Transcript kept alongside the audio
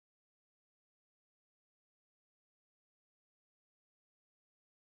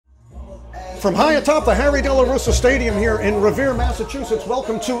From high atop the Harry De La Russa Stadium here in Revere, Massachusetts,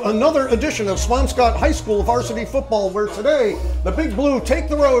 welcome to another edition of Swampscott High School Varsity Football, where today the Big Blue take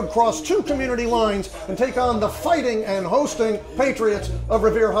the road, cross two community lines, and take on the fighting and hosting Patriots of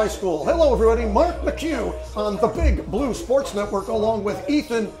Revere High School. Hello everybody, Marc McHugh on the Big Blue Sports Network, along with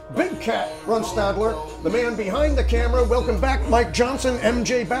Ethan Big Cat Runstadler, the man behind the camera. Welcome back, Mike Johnson,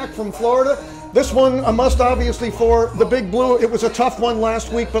 MJ back from Florida. This one a must, obviously, for the Big Blue. It was a tough one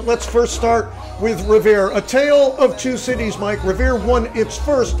last week, but let's first start with Revere. A tale of two cities, Mike. Revere won its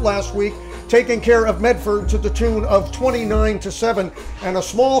first last week, taking care of Medford to the tune of 29-7. And a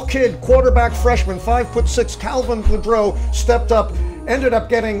small kid, quarterback freshman, 5'6", Calvin Goudreau, stepped up, ended up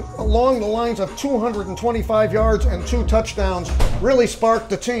getting along the lines of 225 yards and 2 touchdowns. Really sparked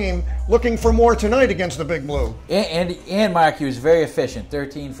the team. Looking for more tonight against the Big Blue. And Marc, he was very efficient,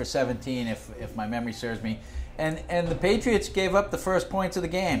 13 for 17, if my memory serves me. And the Patriots gave up the first points of the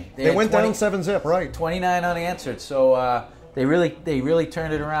game. They went down 7-zip, right? 29 unanswered. So they really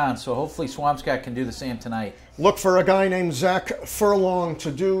turned it around. So hopefully Swampscott can do the same tonight. Look for a guy named Zach Furlong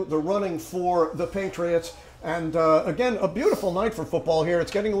to do the running for the Patriots. And again, a beautiful night for football here. It's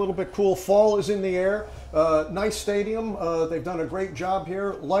getting a little bit cool. Fall is in the air. Nice stadium. They've done a great job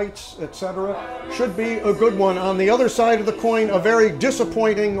here. Lights, etc. Should be a good one. On the other side of the coin, a very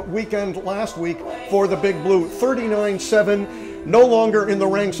disappointing weekend last week for the Big Blue. 39-7. No longer in the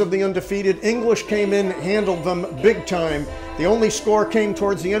ranks of the undefeated. English came in, handled them big time. The only score came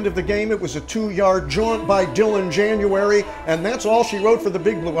towards the end of the game. It was a 2-yard jaunt by Dylan January, and that's all she wrote for the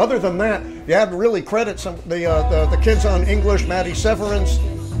Big Blue. Other than that, you have to really credit the kids on English, Maddie Severance,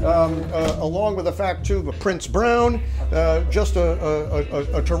 along with the fact, too, of Prince Brown. Just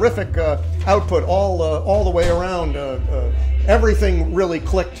a terrific output all the way around. Everything really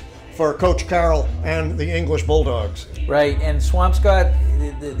clicked for Coach Carroll and the English Bulldogs. Right, and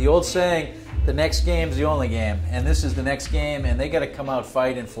Swampscott, the old saying, the next game's the only game, and this is the next game, and they got to come out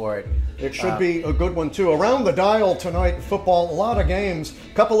fighting for it. It should be a good one, too. Around the dial tonight, football, a lot of games.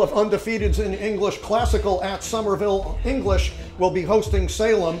 A couple of undefeateds in English. Classical at Somerville. English will be hosting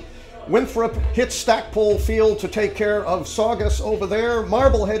Salem. Winthrop hits Stackpole Field to take care of Saugus over there.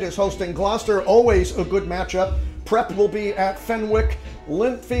 Marblehead is hosting Gloucester. Always a good matchup. Prep will be at Fenwick.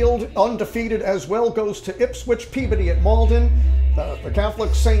 Lintfield, undefeated as well, goes to Ipswich. Peabody at Malden. The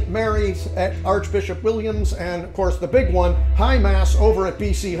Catholic St. Mary's at Archbishop Williams. And, of course, the big one, High Mass over at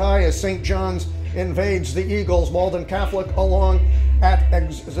BC High as St. John's invades the Eagles. Malden Catholic along at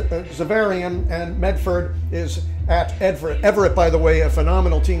Xaverian, and Medford is at Everett. Everett, by the way, a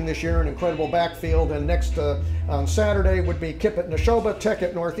phenomenal team this year, an incredible backfield. And next on Saturday would be Kip at Neshoba, Tech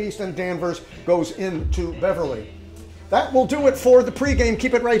at Northeast, and Danvers goes into Beverly. That will do it for the pregame.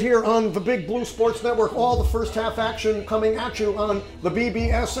 Keep it right here on the Big Blue Sports Network. All the first half action coming at you on the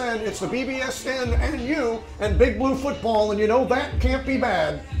BBSN. It's the BBSN and you and Big Blue football, and you know that can't be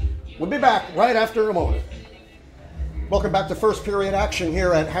bad. We'll be back right after a moment. Welcome back to first period action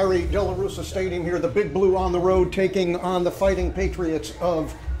here at Harry De La Russa Stadium. Here, the Big Blue on the road taking on the Fighting Patriots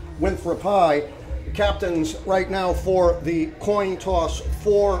of Winthrop High. The captains right now for the coin toss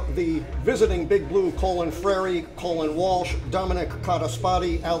for the visiting Big Blue: Colin Frary, Colin Walsh, Dominic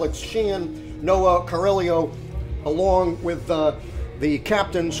Cottaspati, Alex Sheehan, Noah Carelio, along with the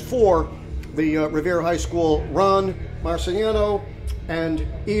captains for the Revere High School: Ron Marciano and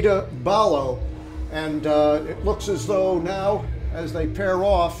Ida Ballo. And it looks as though now, as they pair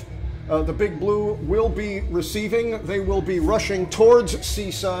off, the Big Blue will be receiving. They will be rushing towards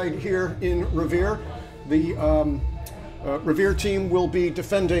Seaside here in Revere. The Revere team will be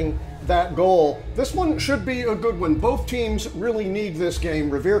defending that goal. This one should be a good one. Both teams really need this game.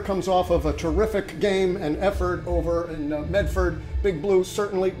 Revere comes off of a terrific game and effort over in Medford. Big Blue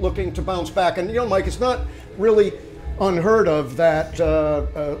certainly looking to bounce back. And, you know, Mike, it's not really unheard of that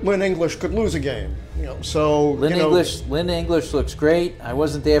Lynn English could lose a game. You know, so Lynn English looks great. I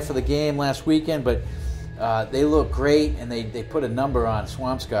wasn't there for the game last weekend, but they look great, and they put a number on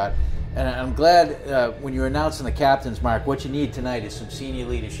Swampscott. And I'm glad when you're announcing the captains, Marc, what you need tonight is some senior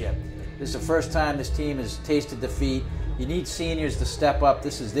leadership. This is the first time this team has tasted defeat. You need seniors to step up.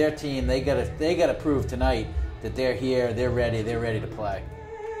 This is their team. They gotta prove tonight that they're here, they're ready to play.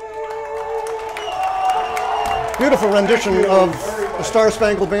 Beautiful rendition of the Star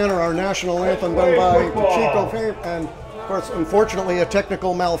Spangled Banner, our national anthem, done by Chico. And, of course, unfortunately, a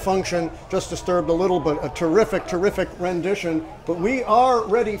technical malfunction just disturbed a little, but a terrific, terrific rendition. But we are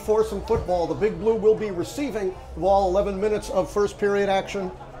ready for some football. The Big Blue will be receiving the ball. 11 minutes of first period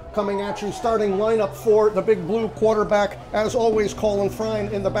action coming at you. Starting lineup for the Big Blue: quarterback, as always, Colin Frine.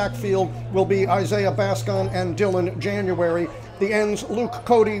 In the backfield will be Isaiah Bascon and Dylan January. The ends, Luke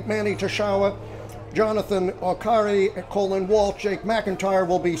Cody, Manny Tashawa, Jonathan Okari, Colin Walsh, Jake McIntyre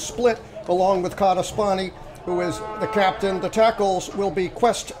will be split, along with Kata Spani, who is the captain. The tackles will be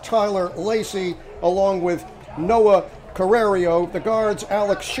Quest Tyler Lacey, along with Noah Carrerio. The guards,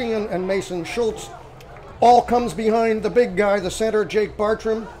 Alex Sheehan and Mason Schultz. All comes behind the big guy, the center, Jake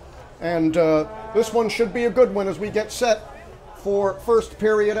Bartram. And this one should be a good one as we get set for first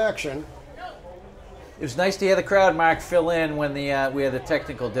period action. It was nice to hear the crowd, Mark, fill in when we had the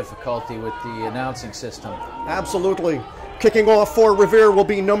technical difficulty with the announcing system. Absolutely. Kicking off for Revere will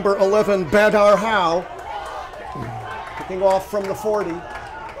be number 11, Badar Howe. Kicking off from the 40.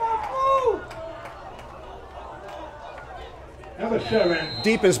 Number 7.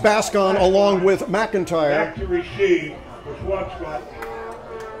 Deep is Bascon along with McIntyre. Back to receive for Swampscott.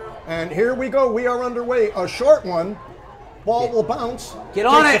 And here we go. We are underway. A short one. Ball will bounce. Get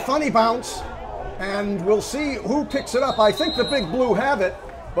on Takes it. a funny bounce. And we'll see who picks it up. I think the Big Blue have it,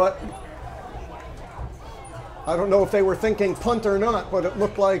 but I don't know if they were thinking punt or not, but it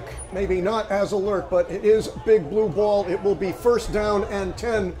looked like maybe not as alert, but it is Big Blue ball. It will be first down and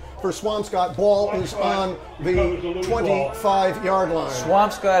 10 for Swampscott. Ball is on the 25-yard line.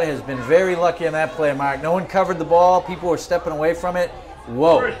 Swampscott has been very lucky on that play, Mark. No one covered the ball. People were stepping away from it.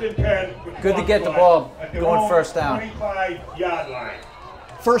 Whoa. First and 10 for Good to get the Swampscott ball at their going own first down. 25-yard line.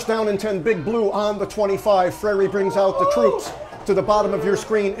 First down and 10, Big Blue on the 25. Frary brings out the troops. To the bottom of your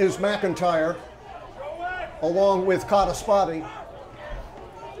screen is McIntyre, along with Kata Spotty.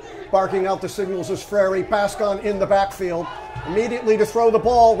 Barking out the signals is Frary. Bascon in the backfield. Immediately to throw the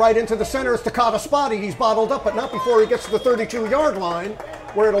ball right into the center is to Kata Spotty. He's bottled up, but not before he gets to the 32-yard line,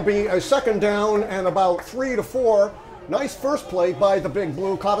 where it'll be a second down and about 3 to 4. Nice first play by the Big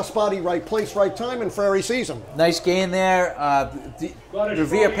Blue. Kata Spotty, right place, right time, and Frary sees him. Nice gain there. The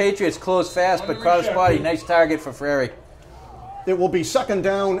Revere Patriots closed fast, but Kata Spotty, nice target for Frary. It will be second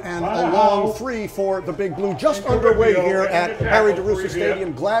down and a long 3 for the Big Blue. Just underway here at Harry DeRussa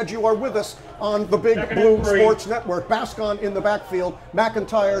Stadium. Glad you are with us on the Big Blue Sports Network. Bascon in the backfield,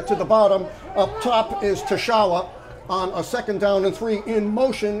 McIntyre to the bottom. Up top is Tashawa. On a second down and 3 in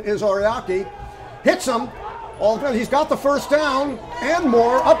motion is Ariaki. Hits him. All good. He's got the first down and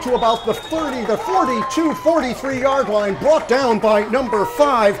more, up to about the 30, the 42, 43-yard line, brought down by number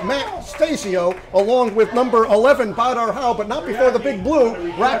 5, Matt Stasio, along with number 11, Badar Howe, but not before the Big Blue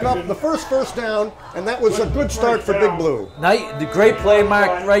rack up the first down, and that was a good start for Big Blue. The great play,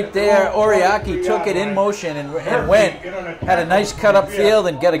 Mark, right there. Oriaki took it in motion and went, had a nice cut up field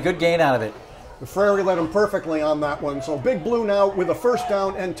and got a good gain out of it. The Frary led him perfectly on that one. So Big Blue now with a first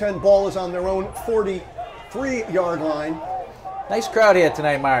down and 10. Ball is on their own 43-yard line. Nice crowd here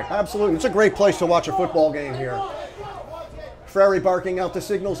tonight, Mark. Absolutely. It's a great place to watch a football game here. Frary barking out the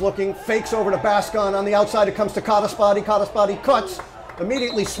signals, looking, fakes over to Bascon on the outside. It comes to Kata Spotty. Kata Spotty cuts,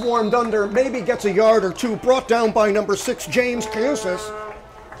 immediately swarmed under, maybe gets a yard or two, brought down by number 6, James Canusis.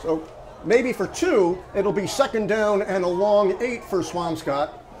 So maybe for 2, it'll be second down and a long 8 for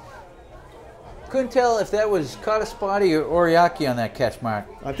Swampscott. Couldn't tell if that was Kata Spotty or Oriaki on that catch, Mark.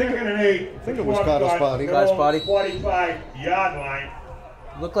 I think Second and 8. I think it was Kata Spotty. Kata Spotty. 45-yard line.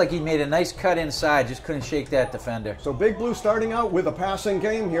 Looked like he made a nice cut inside, just couldn't shake that defender. So Big Blue starting out with a passing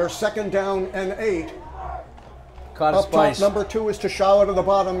game here, second down and 8. Kata Up top, Spotty. number 2 is Tashawa, to the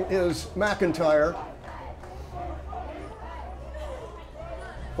bottom is McIntyre.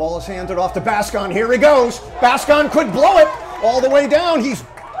 Ball is handed off to Bascon. Here he goes. Bascon could blow it all the way down. He's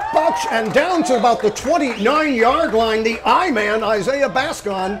bounced and down to about the 29-yard line. The I-man, Isaiah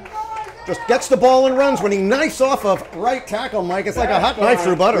Bascon, just gets the ball and runs when he knifes off of right tackle, Mike. It's like a hot knife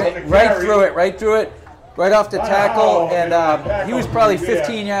through butter. Right through it, right off the tackle, and he was probably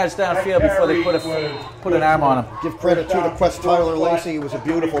 15 yards downfield before they put an arm on him. Give credit to the Quest Tyler Lacey. It was a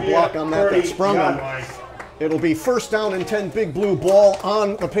beautiful block on that sprung him. It'll be first down and 10, Big Blue, ball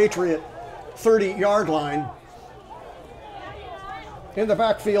on the Patriot 30-yard line. In the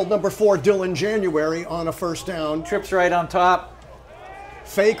backfield, number 4, Dylan January on a first down. Trips right on top.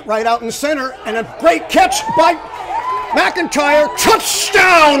 Fake right out in center, and a great catch by McIntyre.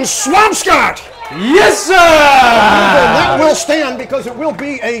 Touchdown, Swampscott! Yes, sir! That will stand because it will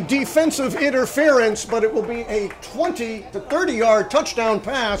be a defensive interference, but it will be a 20 to 30-yard touchdown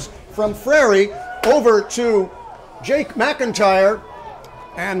pass from Frary over to Jake McIntyre.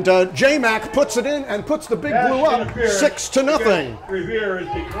 And J-Mac puts it in and puts the Big Blue up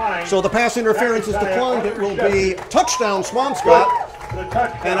 6-0. So the pass interference is declined. It will be touchdown Swampscott.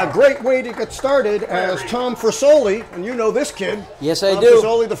 And a great way to get started as Tom Frisoli, and you know this kid. Yes, I Tom do.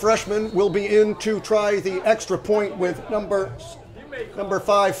 Frisoli, the freshman, will be in to try the extra point with number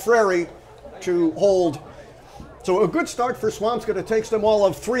 5, Frary, to hold So a good start for Swampscott. It takes them all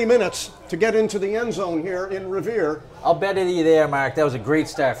of 3 minutes to get into the end zone here in Revere. I'll bet it you there, Mark. That was a great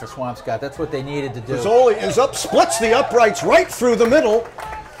start for Swampscott. That's what they needed to do. Rizzoli is up, splits the uprights right through the middle.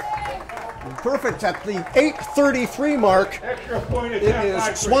 Perfect at the 8:33 mark. Extra point It is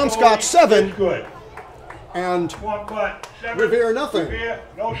Swampscott 7 and Revere nothing. Revere,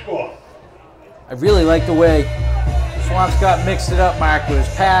 no score. I really like the way Swampscott mixed it up, Mark. It was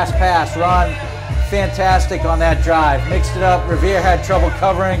pass, pass, run. Fantastic on that drive. Mixed it up. Revere had trouble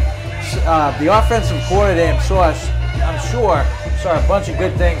covering. The offensive coordinator, I'm sure, saw a bunch of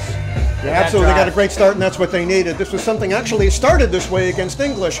good things. Yeah, absolutely. They got a great start, and that's what they needed. This was something actually started this way against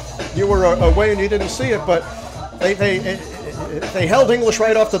English. You were away and you didn't see it, but they held English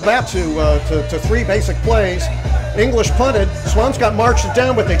right off the bat to 3 basic plays. English punted. Swampscott marched it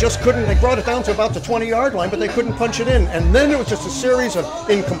down, but they just couldn't. They brought it down to about the 20-yard line, but they couldn't punch it in. And then it was just a series of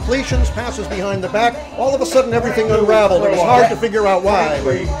incompletions, passes behind the back. All of a sudden, everything unraveled. It was hard to figure out why.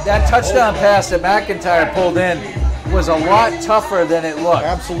 That touchdown pass that McIntyre pulled in was a lot tougher than it looked.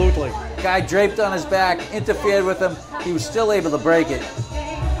 Absolutely. Guy draped on his back, interfered with him. He was still able to break it.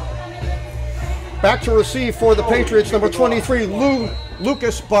 Back to receive for the Patriots, number 23,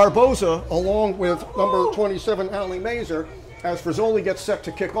 Lucas Barboza, along with number 27, Ali Mazer, as Rizzoli gets set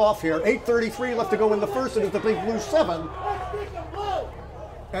to kick off here. 8:33 left to go in the first. It is the Big Blue 7.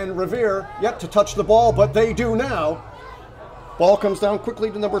 And Revere yet to touch the ball, but they do now. Ball comes down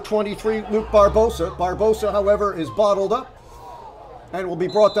quickly to number 23, Luke Barboza. Barboza, however, is bottled up and will be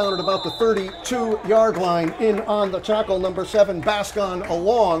brought down at about the 32-yard line. In on the tackle, number 7, Bascon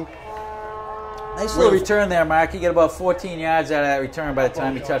along. Nice little return there, Mark. You get about 14 yards out of that return by the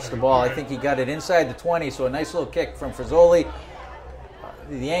time he touched the ball. I think he got it inside the 20, so a nice little kick from Rizzoli.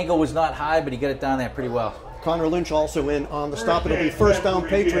 The angle was not high, but he got it down there pretty well. Connor Lynch also in on the stop. It'll be first down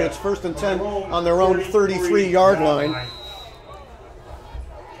Patriots, 1st and 10 on their own 33-yard line.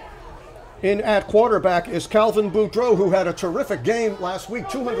 In at quarterback is Calvin Boudreau, who had a terrific game last week,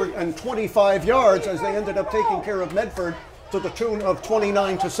 225 yards, as they ended up taking care of Medford to the tune of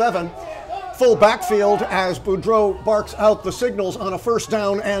 29-7. Full backfield as Boudreau barks out the signals on a 1st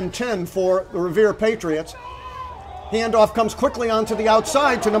down and 10 for the Revere Patriots. Handoff comes quickly onto the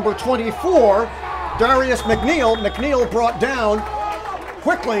outside to number 24, Darius McNeil. McNeil brought down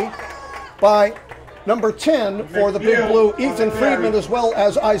quickly by number 10 for the Big Blue, Ethan Friedman, as well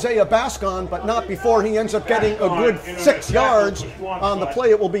as Isaiah Bascon, but not before he ends up getting a good 6 yards on the play.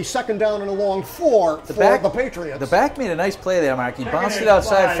 It will be 2nd down and a long 4 for the Patriots. The back made a nice play there, Mark. He bounced it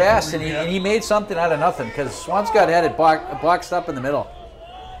outside fast, and he made something out of nothing, because Swampscott had it boxed up in the middle.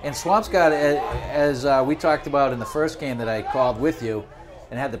 And Swampscott, as we talked about in the first game that I called with you,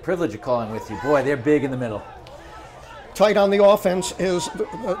 and had the privilege of calling with you, boy, they're big in the middle. Tight on the offense is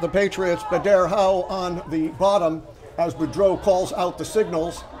the Patriots. Bader Howe on the bottom as Boudreau calls out the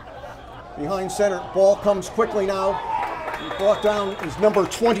signals. Behind center, ball comes quickly now. Brought down is number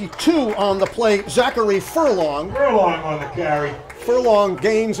 22 on the play, Zachary Furlong. Furlong on the carry. Furlong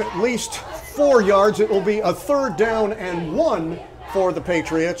gains at least 4 yards. It will be a 3rd down and 1 for the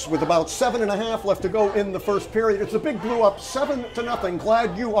Patriots with about 7.5 left to go in the first period. It's the Big Blue up 7-0.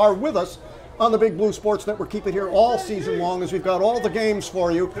 Glad you are with us on the Big Blue Sports Network. Keep it here all season long as we've got all the games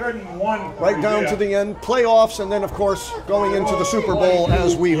for you. 3rd and 1. Right down to the end. Playoffs, and then, of course, going into the Super Bowl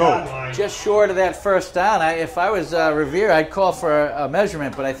as we hope. Just short of that 1st down. If I was Revere, I'd call for a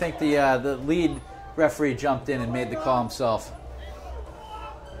measurement, but I think the lead referee jumped in and made the call himself.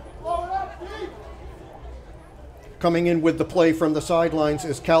 Coming in with the play from the sidelines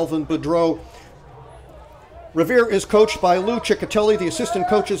is Calvin Boudreau. Revere is coached by Lou Ciccatelli. The assistant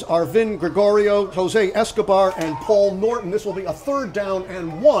coaches are Vin Gregorio, Jose Escobar, and Paul Norton. This will be a 3rd down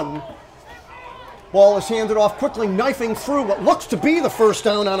and 1. Ball is handed off quickly, knifing through what looks to be the 1st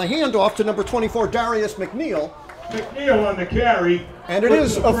down on a handoff to number 24, Darius McNeil. McNeil on the carry. And it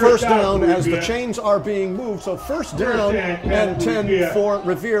is a 1st down as the chains are being moved. So 1st down and 10 for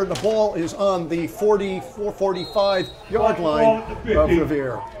Revere. The ball is on the 45-yard line of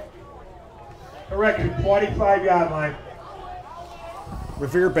Revere. Correction, 45-yard line.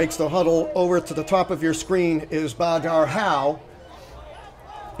 Revere bakes the huddle. Over to the top of your screen is Badar Howe.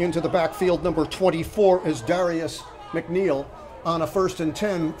 Into the backfield, number 24 is Darius McNeil on a 1st and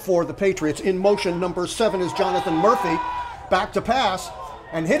 10 for the Patriots. In motion, number 7 is Jonathan Murphy. Back to pass,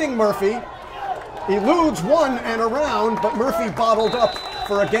 and hitting Murphy. Eludes one and around, but Murphy bottled up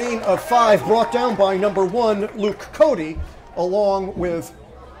for a gain of 5, brought down by number 1, Luke Cody, along with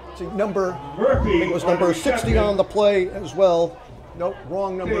number 60 on the play as well. Nope,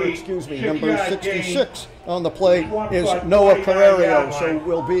 wrong number, excuse me. Number 66 on the play is Noah Pereiro. So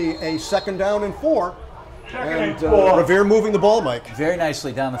will be a 2nd down and 4 And Revere moving the ball, Mike. Very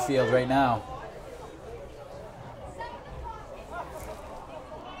nicely down the field right now.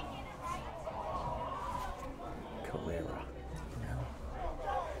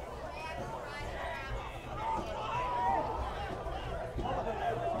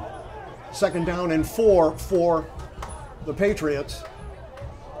 Second down and 4 for the Patriots.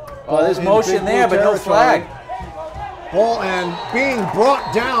 Oh, there's motion there, but no flag. Ball and being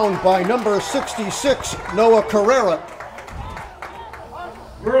brought down by number 66, Noah Carrera.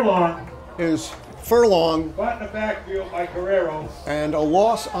 Furlong. Caught in the backfield by Carrero. And a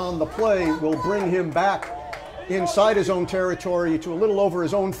loss on the play will bring him back inside his own territory to a little over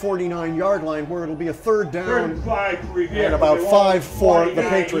his own 49-yard line, where it'll be a third down and about 5 for the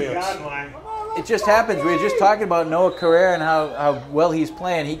Patriots. It just happens. We were just talking about Noah Carrera and how well he's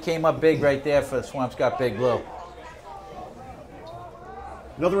playing. He came up big right there for the Swampscott Big Blue.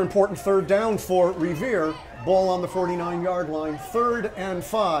 Another important third down for Revere. Ball on the 49-yard line. 3rd and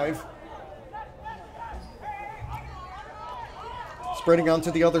 5. Spreading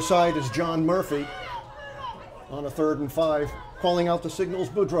onto the other side is John Murphy on a 3rd and 5. Calling out the signals,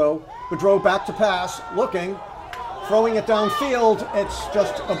 Boudreau. Boudreau back to pass, looking, throwing it downfield. It's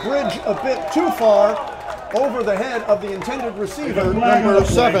just a bridge a bit too far over the head of the intended receiver, number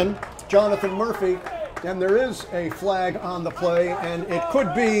 7, Jonathan Murphy. And there is a flag on the play, and it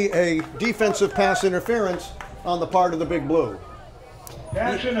could be a defensive pass interference on the part of the Big Blue.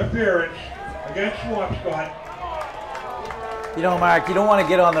 Pass interference against Swampscott. You know, Mark, you don't want to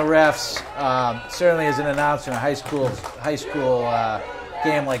get on the refs, certainly as an announcer in a high school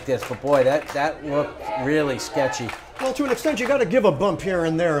game like this. But boy, that looked really sketchy. Well, to an extent, you got to give a bump here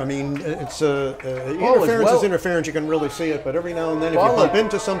and there. I mean, it's interference is interference. You can really see it, but every now and then, if you bump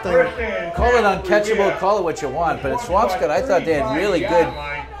into something, call it uncatchable, call it what you want. But at Swampscott, I thought they had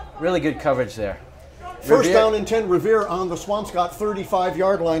really good coverage there. First down and 10, Revere on the Swampscott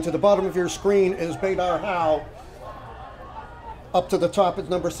 35-yard line. To the bottom of your screen is Badar Howe. Up to the top is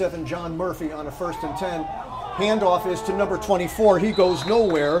number 7, John Murphy on a 1st and 10. Handoff is to number 24. He goes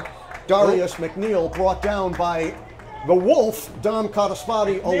nowhere. Darius McNeil brought down by the Wolf, Dom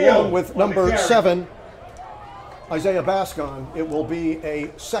Cotaspati, along with number 7, Isaiah Bascon. It will be a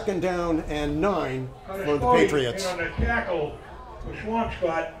 2nd down and 9 for the Patriots. On the tackle for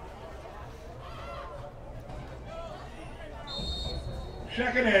Swampscott.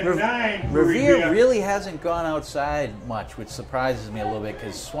 2nd and 9 for Revere really hasn't gone outside much, which surprises me a little bit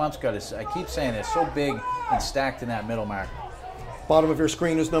because Swampscott is, I keep saying, they're so big and stacked in that middle, Mark. Bottom of your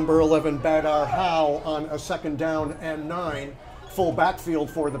screen is number 11, Badar Howe on a 2nd down and 9. Full backfield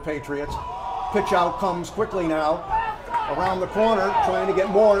for the Patriots. Pitch out comes quickly now. Around the corner, trying to get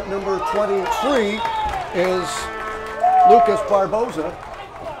more. Number 23 is Lucas Barboza.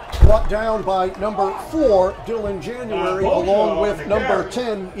 Brought down by number 4, Dylan January, along with number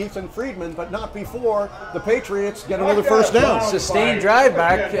 10, Ethan Friedman, but not before the Patriots get another first down. Sustained drive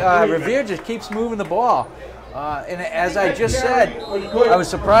back. Revere just keeps moving the ball. And as I just said, I was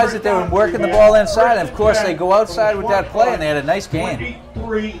surprised that they were working the ball inside. And of course, they go outside with that play, and they had a nice gain.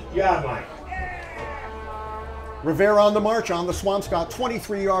 23-yard line. Revere on the march on the Swampscott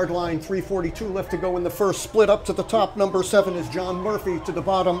 23-yard line, 3:42 left to go in the first. Split up to the top, number 7 is John Murphy. To the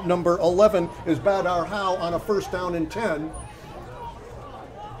bottom, number 11 is Badar Howe on a 1st down and 10.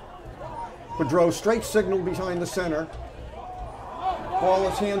 Boudreau straight signal behind the center. Ball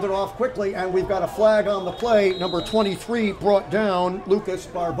is handed off quickly, and we've got a flag on the play. Number 23 brought down, Lucas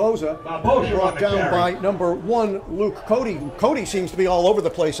Barboza. Brought down by number 1, Luke Cody. Cody seems to be all over the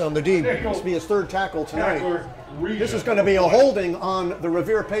place on the D. This will be his 3rd tackle tonight. This is going to be a holding on the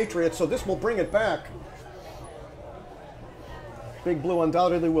Revere Patriots, so this will bring it back. Big Blue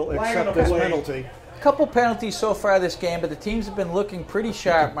undoubtedly will accept this penalty. A couple penalties so far this game, but the teams have been looking pretty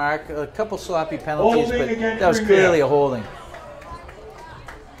sharp, Mark. A couple sloppy penalties, but that was clearly a holding.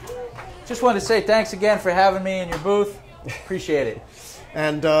 Just wanted to say thanks again for having me in your booth. Appreciate it.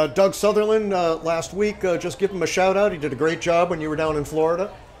 And Doug Sutherland, last week, just give him a shout out. He did a great job when you were down in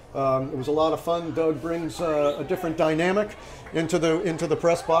Florida. It was a lot of fun. Doug brings a different dynamic into the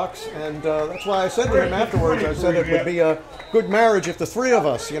press box, and that's why I said to him afterwards, I said it would be a good marriage if the three of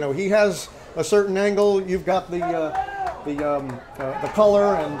us, you know, he has a certain angle, you've got the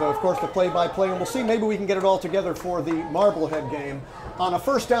color, and of course the play-by-play, and we'll see, maybe we can get it all together for the Marblehead game. On a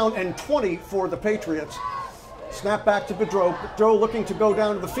 1st down and 20 for the Patriots. Snap back to Boudreau. Boudreau looking to go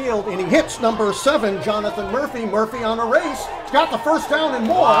down to the field, and he hits number 7, Jonathan Murphy. Murphy on a race. He's got the 1st down and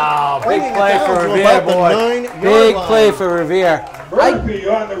more. Wow, big play for Revere, boy. Big play for Revere. Murphy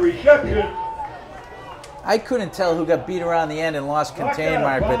on the reception. I couldn't tell who got beat around the end and lost contain,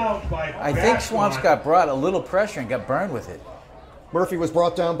 Mark, but I think Swampscott brought a little pressure and got burned with it. Murphy was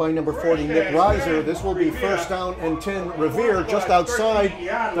brought down by number 40, Nick Reiser. This will be first down and 10 Revere, just outside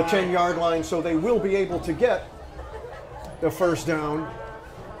the 10-yard line, so they will be able to get the first down.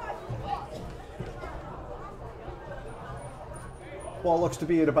 Ball looks to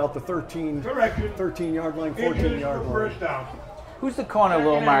be at about the 13-yard line, 14-yard line. Who's the corner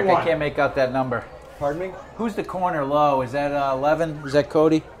low, Mark? I can't make out that number. Pardon me? Who's the corner low? Is that 11? Is that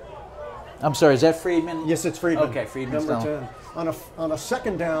Cody? I'm sorry, is that Friedman? Yes, it's Friedman. Okay, Friedman's number down. 10. On a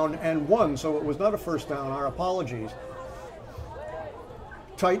second down and 1, so it was not a first down. Our apologies.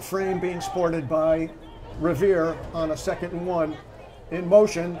 Tight frame being sported by Revere on a 2nd and 1. In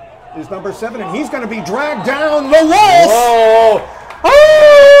motion is number 7, and he's going to be dragged down the Wolf!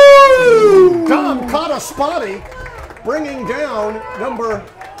 Oh! Dom caught a spotty, bringing down number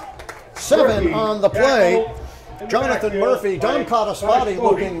 7 on the play. Jonathan Murphy. Dom caught a spotty,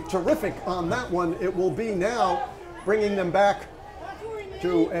 looking terrific on that one. It will be now bringing them back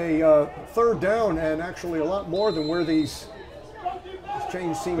to a 3rd down, and actually a lot more than where these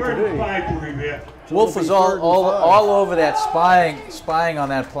chains seem to be. Wolf was all over that, spying on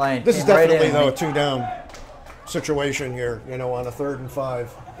that plane. This is definitely though a 2-down situation here, you know, on a 3rd and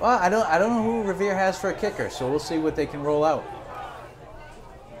 5. Well, I don't know who Revere has for a kicker, so we'll see what they can roll out.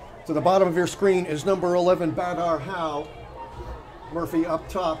 To the bottom of your screen is number 11, Badar Howe. Murphy up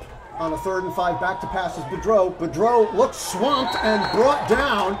top on a 3rd and 5, back to pass is Boudreau. Boudreau looks swamped and brought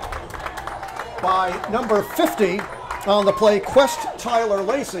down by number 50 on the play, Quest Tyler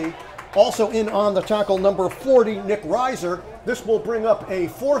Lacey. Also in on the tackle, number 40, Nick Reiser. This will bring up a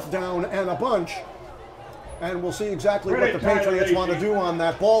 4th down and a bunch. And we'll see exactly what the Patriots want to do on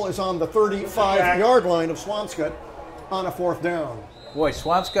that. Ball is on the 35-yard line of Swampscott on a 4th down. Boy,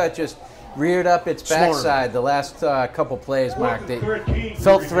 Swampscott just reared up its backside the last couple plays, Mark. They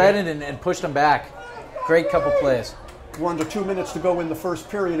felt threatened and pushed them back. Great couple plays. We're under 2 minutes to go in the first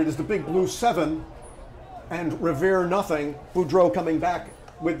period. It is the Big Blue 7 and Revere nothing. Boudreau coming back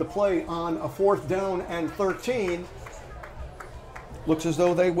with the play on a 4th down and 13. Looks as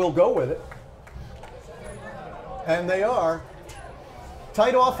though they will go with it. And they are.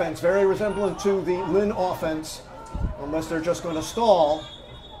 Tight offense, very resemblant to the Lynn offense, unless they're just going to stall.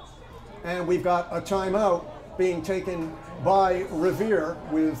 And we've got a timeout being taken by Revere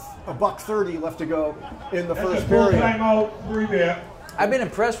with a $1:30 left to go in the first period. Timeout, Revere. I've been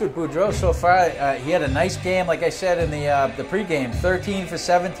impressed with Boudreau so far. He had a nice game, like I said in the pregame. 13 for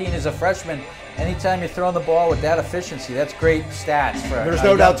 17 as a freshman. Anytime you're throwing the ball with that efficiency, that's great stats. There's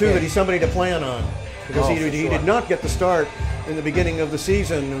no doubt, too, that he's somebody to plan on. Because he sure. did not get the start in the beginning of the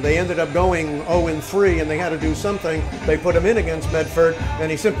season. They ended up going 0-3, and they had to do something. They put him in against Medford,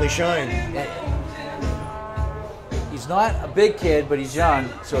 and he simply shined. He's not a big kid, but he's young,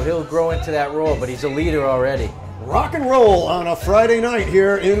 so he'll grow into that role, but he's a leader already. Rock and roll on a Friday night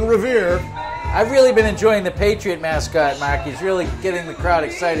here in Revere. I've really been enjoying the Patriot mascot, Mark. He's really getting the crowd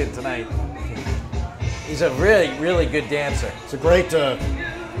excited tonight. He's a really, really good dancer. It's a great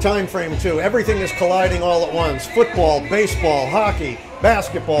time frame, too. Everything is colliding all at once. Football, baseball, hockey,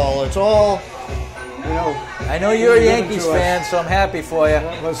 basketball. It's all, you know. I know you're a Yankees fan, so I'm happy for you.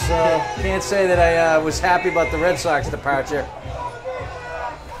 That Can't say that I was happy about the Red Sox departure.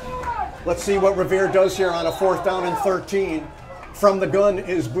 Let's see what Revere does here on a 4th down and 13. From the gun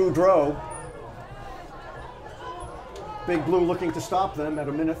is Boudreau. Big Blue looking to stop them at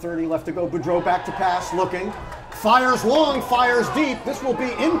 1:30 left to go. Boudreau back to pass, looking. Fires long, fires deep. This will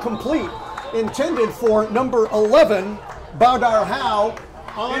be incomplete. Intended for number 11, Badar Howe.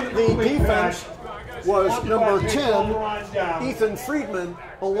 On the defense was number 10, Ethan Friedman,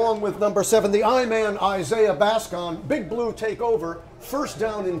 along with number 7, the I-man, Isaiah Bascon. Big Blue take over. 1st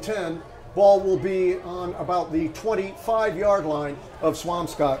down and 10. Ball will be on about the 25-yard line of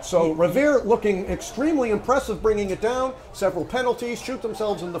Swampscott. So Revere looking extremely impressive, bringing it down. Several penalties, shoot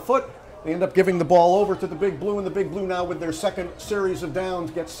themselves in the foot. They end up giving the ball over to the Big Blue, and the Big Blue now with their 2nd series of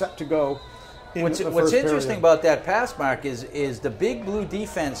downs get set to go. What's interesting about that pass, Mark, is the Big Blue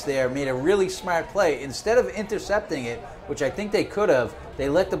defense there made a really smart play. Instead of intercepting it, which I think they could have, they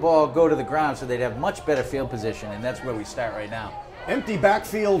let the ball go to the ground so they'd have much better field position, and that's where we start right now. Empty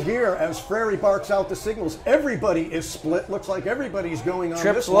backfield here as Frary barks out the signals. Everybody is split. Looks like everybody's going on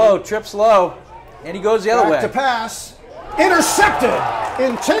trips low, trips low, and he goes the other way. Back to pass. Intercepted.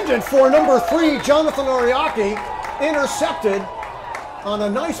 Intended for number 3, Jonathan Oriaki. Intercepted on a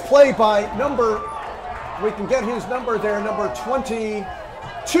nice play by we can get his number there, number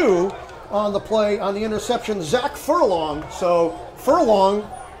 22 on the play, on the interception, Zach Furlong. So Furlong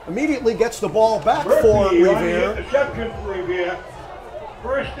immediately gets the ball back Murphy for on the Revere. interception for Revere.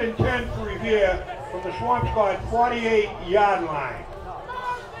 1st and 10 for Revere from the Swampscott 48-yard line.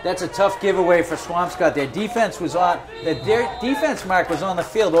 That's a tough giveaway for Swampscott. Their defense, Mark, was on the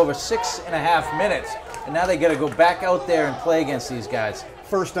field over 6.5 minutes. And now they got to go back out there and play against these guys.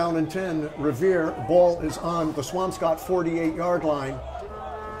 1st down and 10. Revere. Ball is on the Swampscott 48-yard line.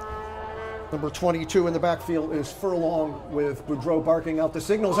 Number 22 in the backfield is Furlong with Boudreau barking out the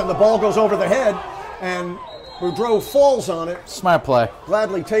signals, and the ball goes over the head, and Boudreau falls on it. Smart play.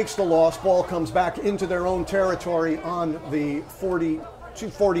 Gladly takes the loss. Ball comes back into their own territory on the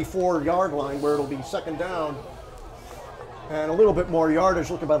 44-yard line, where it'll be 2nd down. And a little bit more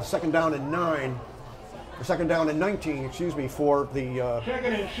yardage. Look, about a 2nd down and 9. Or 2nd down and 19, excuse me, for the...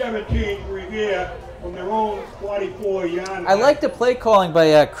 2nd and 17 for Revere from their own 44-yard line. I like the play calling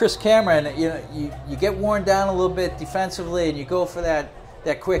by Chris Cameron. You get worn down a little bit defensively, and you go for that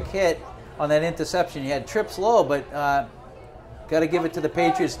quick hit on that interception. You had trips low, but got to give it to the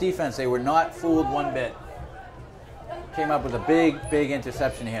Patriots defense. They were not fooled one bit. Came up with a big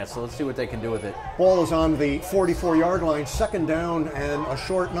interception here, so let's see what they can do with it. Ball is on the 44-yard line, 2nd down, and a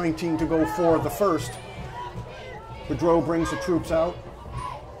short 19 to go for the 1st. Boudreau brings the troops out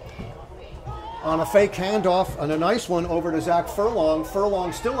on a fake handoff, and a nice one over to Zach Furlong.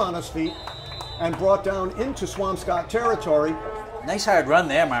 Furlong still on his feet and brought down into Swampscott territory. Nice hard run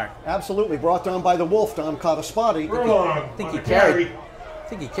there, Mark. Absolutely, brought down by the Wolf, Don Cotaspati. Furlong I think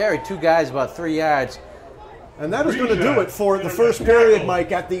he carried 2 guys about 3 yards. And that is going to do it for the first period,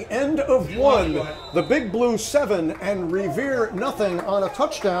 Mike. At the end of 1, the Big Blue 7 and Revere nothing on a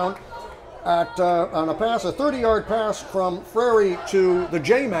touchdown on a pass, a 30-yard pass from Frary to the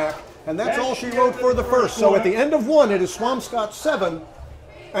J-Mac. And that's all she wrote for the first. So at the end of 1, it is Swampscott 7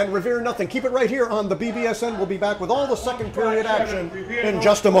 and Revere nothing. Keep it right here on the BBSN. We'll be back with all the second period action in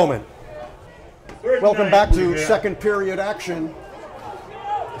just a moment. Welcome back to second period action.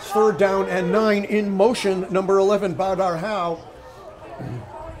 It's 3rd down and 9 in motion. Number 11, Badar Howe.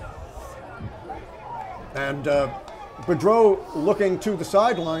 And Boudreau looking to the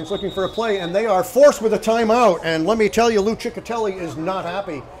sidelines, looking for a play, and they are forced with a timeout. And let me tell you, Lou Ciccatelli is not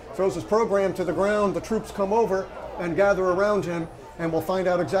happy. Throws his program to the ground. The troops come over and gather around him, and we'll find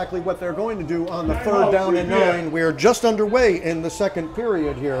out exactly what they're going to do on the 3rd down and 9. We're just underway in the second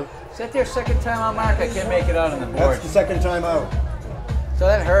period here. Is that their second timeout, Mark? I can't make it out on the board. That's the second timeout. So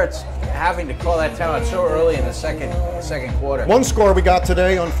that hurts, having to call that timeout so early in the second quarter. One score we got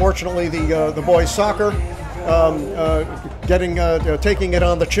today, unfortunately, the boys soccer taking it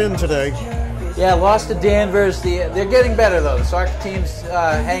on the chin today. Yeah, lost to Danvers. They're getting better though. The soccer team's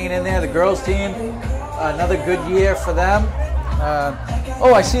hanging in there. The girls team, another good year for them.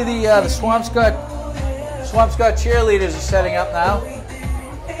 I see the Swampscott cheerleaders are setting up now.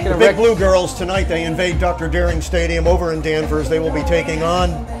 The Big Blue girls tonight, they invade Dr. Deering Stadium over in Danvers. They will be taking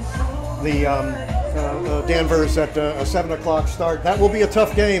on the Danvers at a 7 o'clock start. That will be a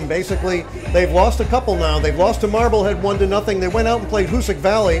tough game. Basically, they've lost a couple now. They've lost to Marblehead 1-0. They went out and played Hoosick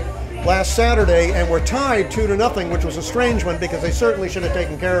Valley last Saturday and were tied 2-0, which was a strange one because they certainly should have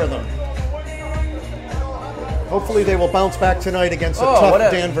taken care of them. Hopefully they will bounce back tonight against a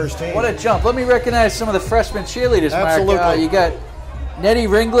tough Danvers team. What a jump. Let me recognize some of the freshman cheerleaders, Mark. Absolutely. You got Nettie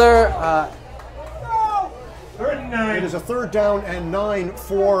Ringler. It is a 3rd down and 9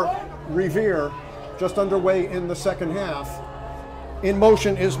 for Revere, just underway in the second half. In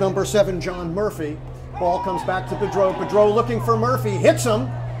motion is number 7, John Murphy. Ball comes back to Boudreau. Boudreau looking for Murphy, hits him,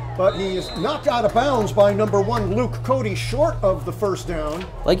 but he is knocked out of bounds by number 1, Luke Cody, short of the 1st down.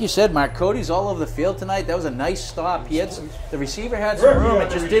 Like you said, Mark, Cody's all over the field tonight. That was a nice stop. The receiver had some room, it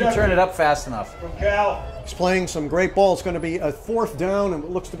just didn't turn it up fast enough. He's playing some great ball. It's going to be a 4th down, and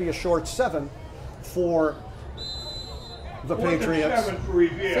it looks to be a short 7 for the Patriots. I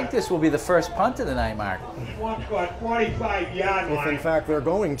think this will be the first punt of the night, Mark. Swampscott 45-yard line. If in fact they're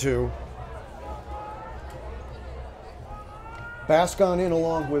going to. Bascon in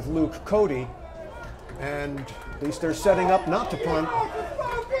along with Luke Cody, and at least they're setting up not to punt.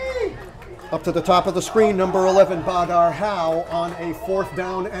 Up to the top of the screen, number 11, Badar Howe on a 4th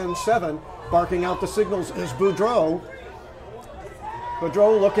down and 7. Barking out the signals is Boudreau.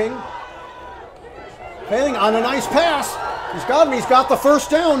 Boudreau looking. Failing on a nice pass. He's got him. He's got the 1st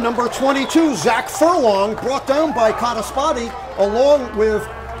down. Number 22, Zach Furlong, brought down by Cotaspati along with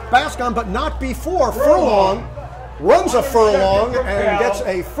Bascon, but not before. Furlong runs a furlong and gets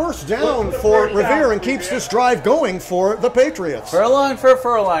a 1st down for Revere and keeps this drive going for the Patriots. Furlong for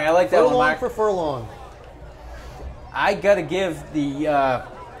Furlong. I like that one, Furlong Mark. for Furlong. I got to give the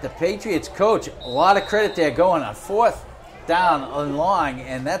Patriots coach a lot of credit there, going on 4th down and long,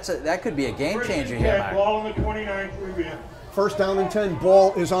 and that could be a game changer here, Marc. Ball on the 29th, Revere. First down and 10.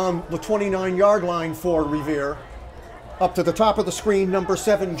 Ball is on the 29-yard line for Revere. Up to the top of the screen, number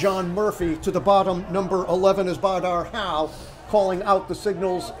 7, John Murphy. To the bottom, number 11 is Badar Howe. Calling out the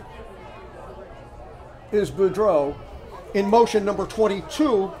signals is Boudreau. In motion, number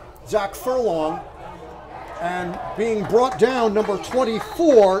 22, Zach Furlong. And being brought down, number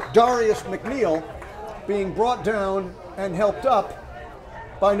 24, Darius McNeil. Being brought down and helped up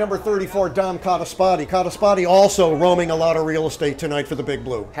by number 34, Dom Cottaspati. Cottaspati also roaming a lot of real estate tonight for the Big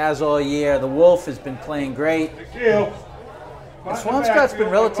Blue. Has all year. The Wolf has been playing great. Swampscott's been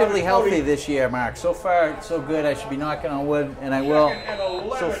relatively healthy this year, Marc. So far, so good. I should be knocking on wood, and I will.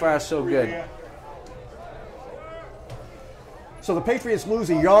 So far, so good. So the Patriots lose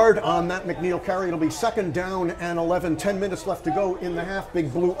a yard on that McNeil carry. It'll be second down and 11. 10 minutes left to go in the half.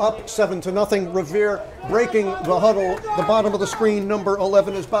 Big Blue up 7-0. Revere breaking the huddle. The bottom of the screen, number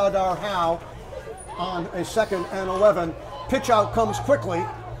 11 is Badar Howe on a second and 11. Pitch out comes quickly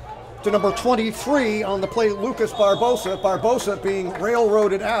to number 23 on the play, Lucas Barbosa. Barbosa being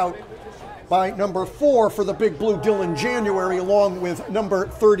railroaded out by number 4 for the Big Blue, Dylan January, along with number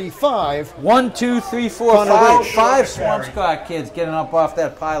 35. 1, 2, 3, 4, 5 Swampscott kids getting up off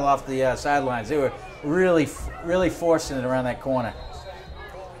that pile off the sidelines. They were really forcing it around that corner.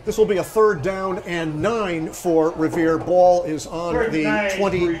 This will be a third down and 9 for Revere. Ball is on the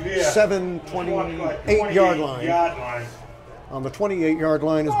 28-yard line. On the 28-yard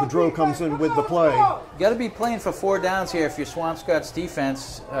line as Boudreau comes in with the play. You got to be playing for 4 downs here if you're Swampscott's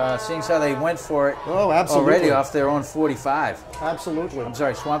defense, seeing how they went for it already off their own 45. Absolutely. I'm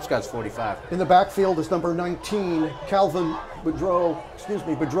sorry, Swampscott's 45. In the backfield is number 19, Calvin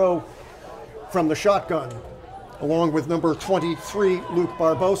Boudreau from the shotgun, along with number 23, Luke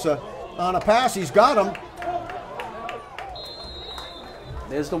Barbosa. On a pass, he's got him.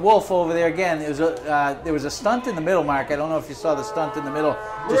 There's the Wolf over there again. There was a stunt in the middle, Marc. I don't know if you saw the stunt in the middle.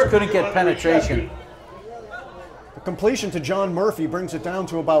 Just couldn't get penetration. The completion to John Murphy brings it down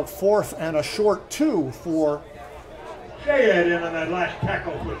to about 4th and a short 2 for in on that last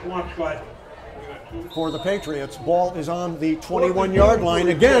tackle for Swampscott. For the Patriots. Ball is on the 21-yard line.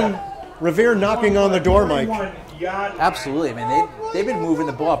 Again, Revere knocking on the door, Mike. Absolutely. I mean, they've been moving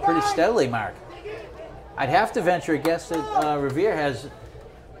the ball pretty steadily, Marc. I'd have to venture a guess that Revere has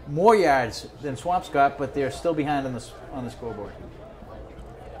more yards than Swampscott, but they're still behind on the scoreboard.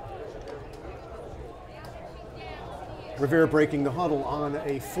 Revere breaking the huddle on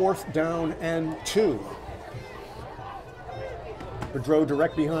a 4th down and 2. Boudreau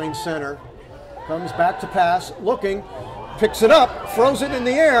direct behind center. Comes back to pass, looking, picks it up, throws it in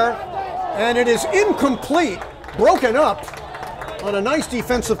the air, and it is incomplete, broken up on a nice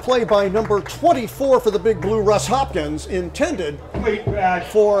defensive play by number 24 for the Big Blue, Russ Hopkins, intended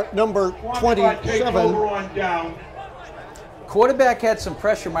for number 27. Quarterback had some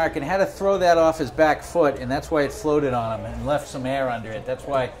pressure, Marc, and had to throw that off his back foot, and that's why it floated on him and left some air under it. That's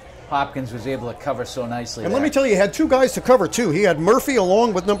why Hopkins was able to cover so nicely. And let me tell you, he had 2 guys to cover, too. He had Murphy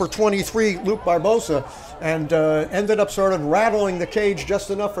along with number 23, Luke Barbosa, and ended up sort of rattling the cage just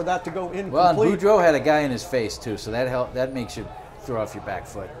enough for that to go incomplete. Well, and Boudreau had a guy in his face, too, so that makes you throw off your back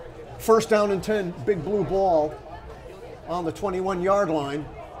foot. First down and 10, Big Blue ball on the 21-yard line.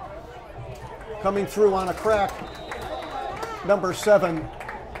 Coming through on a crack, number 7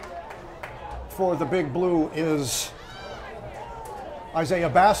 for the Big Blue is Isaiah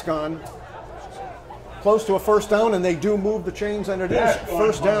Bascon. Close to a first down, and they do move the chains, and it is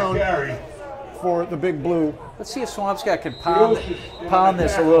first down for the Big Blue. Let's see if Swampscott can pound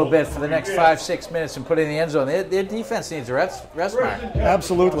this a little bit for the next 5-6 minutes and put it in the end zone. Their defense needs a rest, Marc.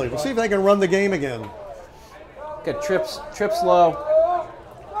 Absolutely. We'll see if they can run the game again. Got trips low.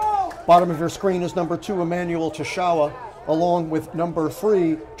 Bottom of your screen is number 2, Emmanuel Tashawa, along with number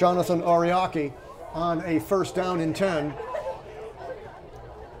 3, Jonathan Ariaki, on a first down and 10.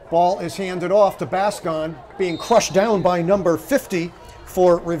 Ball is handed off to Bascon, being crushed down by number 50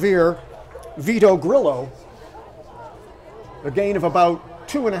 for Revere, Vito Grillo. A gain of about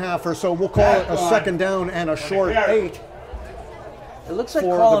 2.5 or so. We'll call it a second down and a short 8. It looks like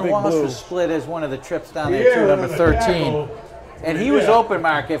Colin Walsh was split as one of the trips down there too, number 13. And he was open,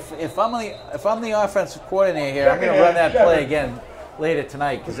 Marc. If I'm the offensive coordinator here, I'm going to run that play again later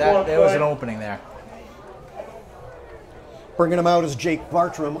tonight because there was an opening there. Bringing him out is Jake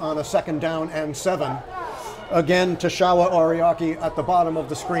Bartram on a second down and 7. Again, Tashawa Ariaki at the bottom of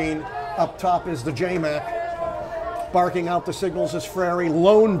the screen. Up top is the J-Mac. Barking out the signals is Frary.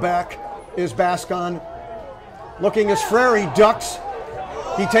 Lone back is Bascon. Looking as Frary ducks.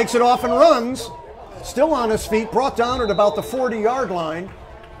 He takes it off and runs. still on his feet, brought down at about the 40-yard line.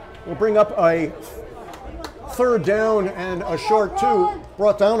 We'll bring up a third down and a short two,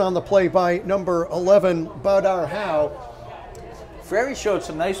 brought down on the play by number 11, Badar Howe. Frary showed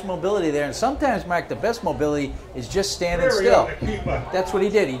some nice mobility there, and sometimes, Mark, the best mobility is just standing still. That's what he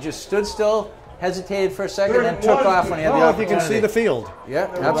did. He just stood still, hesitated for a second, then took off when he had the opportunity. If you can see the field. Yeah,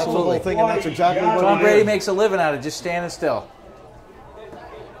 That's the absolutely. whole thing, and that's exactly what Tom he Brady did. makes a living out of just standing still.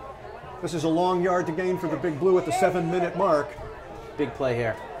 This is a long yard to gain for the Big Blue at the 7-minute mark. Big play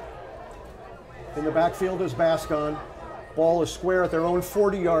here. In the backfield is Bascon. Ball is square at their own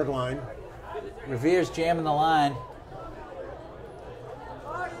 40-yard line. Revere's jamming the line.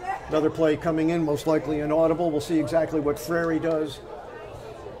 Another play coming in, most likely inaudible. We'll see exactly what Frary does.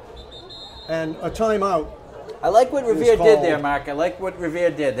 And a timeout. I like what Revere did there, Mark. I like what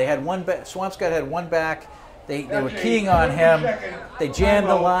Revere did. They had one back. Swampscott had one back. They were keying on him. They jammed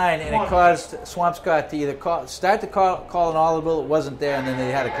the line, and it caused Swampscott to either start to call an audible. It wasn't there, and then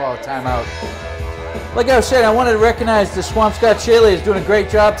they had to call a timeout. Like I was saying, I wanted to recognize the Swampscott cheerleaders doing a great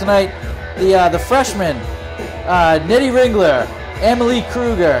job tonight. The freshmen, Nitty Ringler, Emily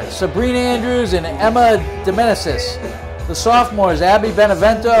Kruger, Sabrina Andrews, and Emma Domenicis. The sophomores, Abby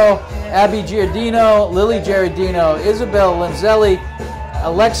Benevento, Abby Giardino, Lily Giardino, Isabel Lanzelli,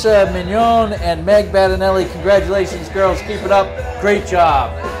 Alexa Mignon, and Meg Badanelli. Congratulations, girls. Keep it up. Great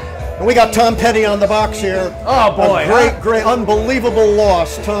job. And we got Tom Petty on the box here. Oh, boy. Great, unbelievable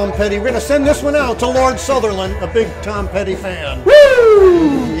loss, Tom Petty. We're going to send this one out to Lord Sutherland, a big Tom Petty fan.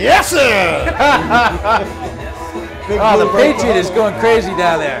 Woo! Yes, sir! The Patriot is going crazy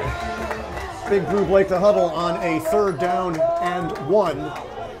down there. Big Blue break the huddle on a 3rd down and 1.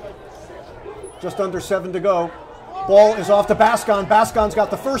 Just under 7 to go. Ball is off to Bascon. Bascon's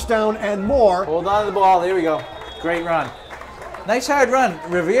got the first down and more. Hold on to the ball. There we go. Great run. Nice hard run.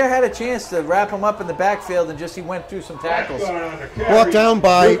 Revere had a chance to wrap him up in the backfield, and just he went through some tackles. Brought down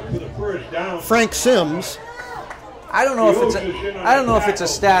by Frank Sims. I don't know if it's a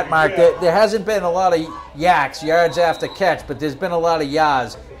stat, Mark. There hasn't been a lot of yards after catch, but there's been a lot of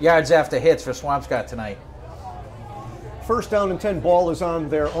yards after hits for Swampscott tonight. 1st down and 10. Ball is on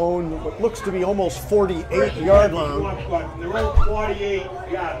their own, what looks to be almost 48-yard line.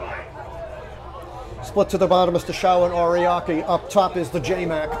 Split to the bottom is Tashawa and Ariaki. Up top is the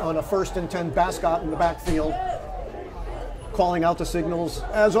J-Mac on a 1st and 10. Bascott in the backfield. Calling out the signals.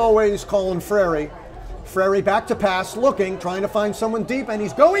 As always, Colin Frary. Frary back to pass, looking, trying to find someone deep, and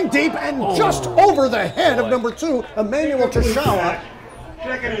he's going deep and just over the head of number 2, Emmanuel Tashawa.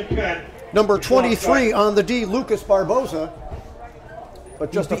 2nd and 10. Number 23 on the D, Lucas Barboza.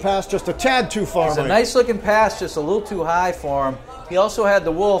 But just a pass, just a tad too far. It's a nice looking pass, just a little too high for him. He also had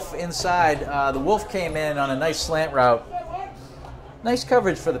the Wolf inside. The Wolf came in on a nice slant route. Nice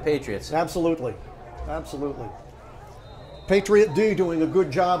coverage for the Patriots. Absolutely. Absolutely. Patriot D doing a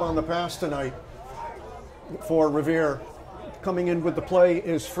good job on the pass tonight for Revere. Coming in with the play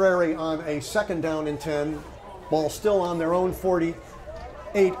is Frary on a 2nd down and 10. Ball still on their own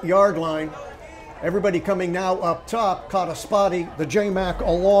 48-yard line. Everybody coming now up top. Caught a spotty. The J-Mac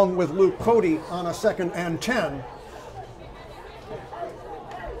along with Luke Cody on a 2nd and 10.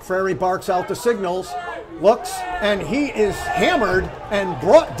 Frary barks out the signals, looks, and he is hammered and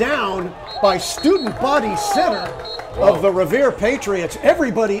brought down by student body center of the Revere Patriots.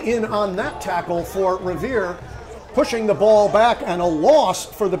 Everybody in on that tackle for Revere, pushing the ball back, and a loss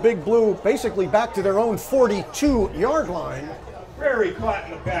for the Big Blue, basically back to their own 42-yard line. Very caught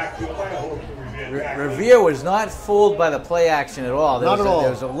in the backfield. Revere was not fooled by the play action at all. Not at all.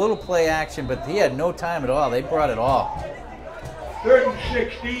 There was a little play action, but he had no time at all. They brought it all. 3rd and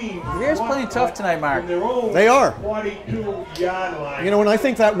 16. Revere's playing tough tonight, Mark. They are. 42-yard line. You know, and I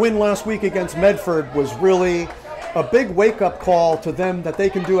think that win last week against Medford was really a big wake-up call to them that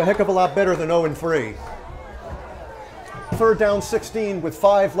they can do a heck of a lot better than 0-3. 3rd down 16 with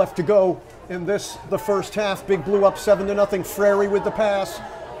 5 left to go in the first half. Big Blue up 7-0. Frary with the pass.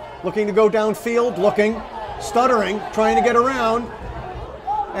 Looking to go downfield, looking, stuttering, trying to get around.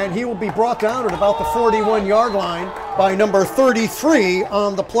 And he will be brought down at about the 41-yard line by number 33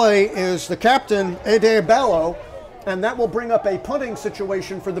 on the play is the captain, Ede Ballo. And that will bring up a punting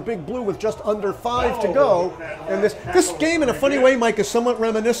situation for the Big Blue with just under 5 to go. And this game, in a funny way, Mike, is somewhat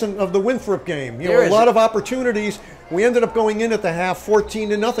reminiscent of the Winthrop game. You know, a lot of opportunities. We ended up going in at the half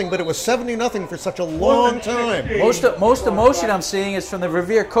 14-0, but it was 70-0 for such a long time. Most emotion I'm seeing is from the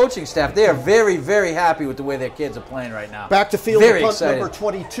Revere coaching staff. They are very, very happy with the way their kids are playing right now. Back to field, very punt excited. Number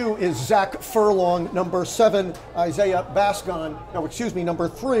 22 is Zach Furlong. Number 7, Isaiah Bascon. No, excuse me, number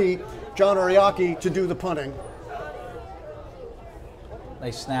 3, John Ariaki to do the punting.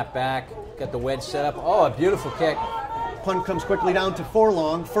 Nice snap back. Got the wedge set up. Oh, a beautiful kick. Punt comes quickly down to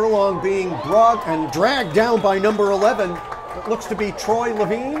Furlong. Furlong being brought and dragged down by number 11. It looks to be Troy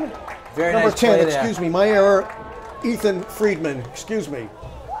Levine. Very number nice 10, play excuse there. me, my error. Ethan Friedman, excuse me.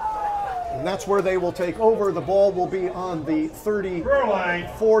 And that's where they will take over. The ball will be on the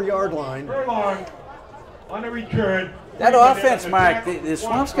 34-yard line. Furlong on the return. That offense, Mark, the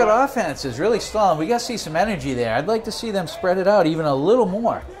Swampscott offense is really strong. We got to see some energy there. I'd like to see them spread it out even a little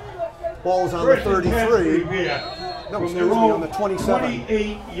more. Ball's on the 33. No, excuse me, on the 27.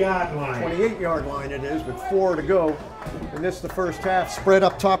 28-yard line. 28-yard line it is, with 4 to go. And this is the first half. Spread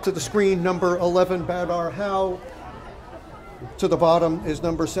up top to the screen, number 11, Badar Howe. To the bottom is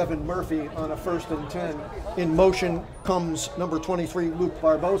number 7, Murphy, on a 1st and 10. In motion comes number 23, Luke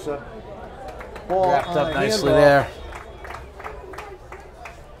Barbosa. Ball Wrapped on up a nicely handoff. there.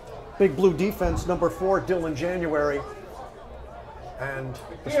 Big Blue defense, number 4, Dylan January. And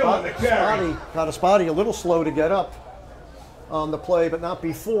the Feeling the carry. got a spotty, a little slow to get up on the play, but not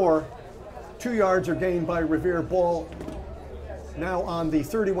before. 2 yards are gained by Revere. Ball now on the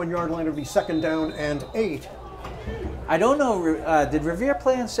 31-yard line. It'll be 2nd down and 8. I don't know, did Revere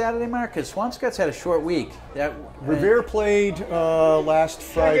play on Saturday, Mark? Because Swampscott's had a short week. Revere played last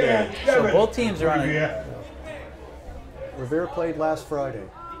Friday. So both teams are on it. Revere played last Friday.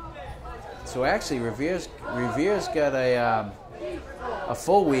 So actually, Revere's got a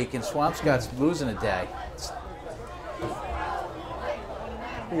full week, and Swampscott's losing a day.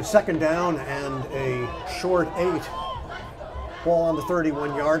 A 2nd down and a short 8. Ball on the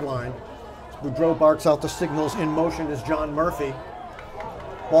 31-yard line. Boudreau barks out the signals. In motion is John Murphy.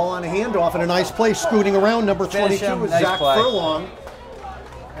 Ball on a handoff and a nice play, scooting around. Number 22 is Nice Zach play. Furlong.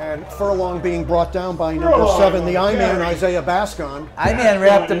 And Furlong being brought down by number 7, the I-Man, Isaiah Bascon. I-Man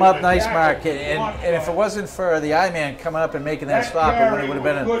wrapped him up nice, Mark. And if it wasn't for the I-Man coming up and making that stop, it would have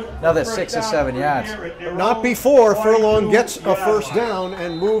been another 6 or 7 yards. Not before Furlong gets a 1st down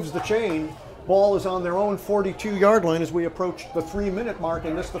and moves the chain. Ball is on their own 42-yard line as we approach the 3-minute mark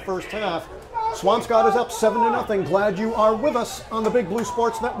in this, the first half. Swampscott is up 7-0. Glad you are with us on the Big Blue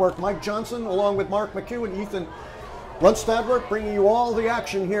Sports Network. Mike Johnson, along with Marc, McHugh, and Ethan Runstadler, bringing you all the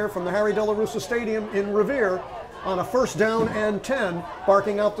action here from the Harry De La Russa Stadium in Revere on a 1st down and 10.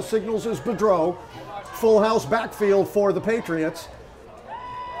 Barking out the signals is Boudreau. Full house backfield for the Patriots.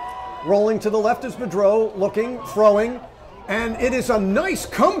 Rolling to the left is Boudreau, looking, throwing, and it is a nice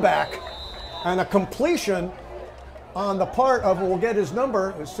comeback and a completion on the part of, we'll get his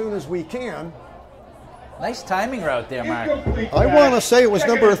number as soon as we can. Nice timing route there, Mark. I want to say it was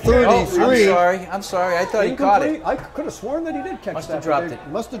number 33. Oh, I'm sorry. I thought he caught it. I could have sworn that he did catch Must that. have dropped it.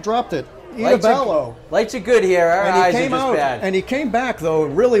 Must have dropped it. Ballo. Lights are good here. Our eyes are just bad. And he came back, though,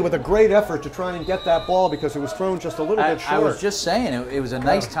 really with a great effort to try and get that ball because it was thrown just a little bit short. I was just saying, it was a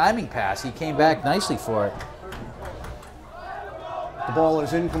nice timing pass. He came back nicely for it. The ball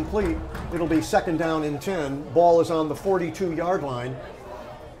is incomplete. It'll be 2nd down and 10. Ball is on the 42-yard line.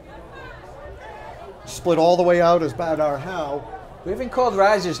 Split all the way out as Badar Howe. We haven't called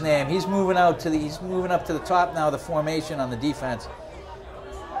Riser's name. He's moving up to the top now of the formation on the defense.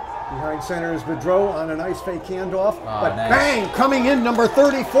 Behind center is Boudreau on a nice fake handoff. But nice. Bang! Coming in, number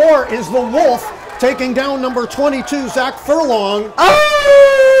 34 is the Wolf, taking down number 22, Zach Furlong.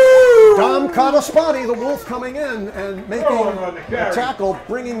 Oh! Dom caught a spotty, the Wolf coming in and making a tackle,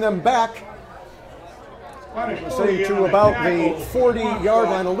 bringing them back. Say to about the 40-yard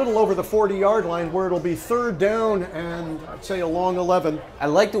line, a little over the 40-yard line, where it'll be 3rd down and I'd say along 11. I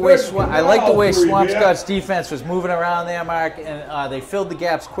like the way Swampscott's defense was moving around there, Mark, and they filled the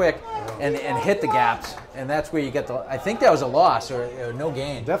gaps quick and hit the gaps, and that's where you get the. I think that was a loss or no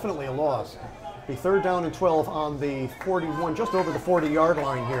gain. Definitely a loss. Be 3rd down and 12 on the 41, just over the 40-yard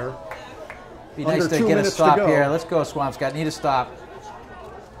line here. Be nice to get a stop here. Let's go, Swampscott. Need a stop.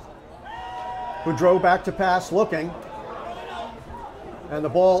 Boudreau back to pass, looking. And the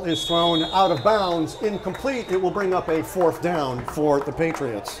ball is thrown out of bounds, incomplete. It will bring up a 4th down for the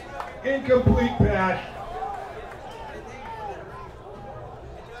Patriots. Incomplete pass.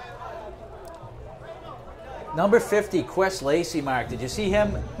 Number 50, Quest Lacey, Mark. Did you see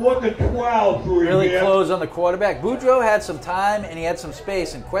him 4-12 really close on the quarterback? Boudreau had some time and he had some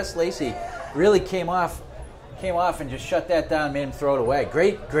space, and Quest Lacey really came off and just shut that down, made him throw it away.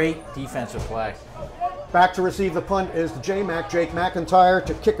 Great defensive play. Back to receive the punt is the J-Mac, Jake McIntyre.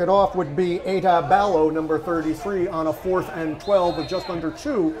 To kick it off would be Ada Ballo, number 33, on a 4th and 12 with just under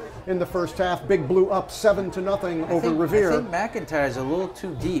 2 in the first half. Big Blue up 7-0 over Revere. I think McIntyre's a little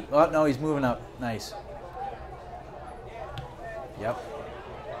too deep. Oh, no, he's moving up. Nice. Yep.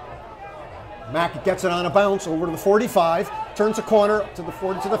 Mac gets it on a bounce over to the 45, turns a corner to the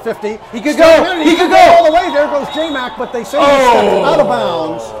 40 to the 50. He could go. He could go all the way. There goes J-Mac, but they say he stepped out of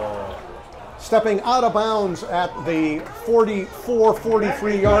bounds. Stepping out of bounds at the 44,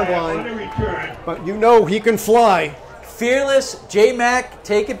 43-yard line. But you know he can fly. Fearless J-Mac,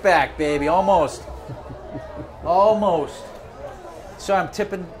 take it back, baby. Almost. Almost. So I'm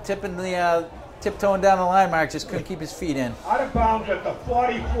tiptoeing down the line, Mark. Just couldn't keep his feet in. Out of bounds at the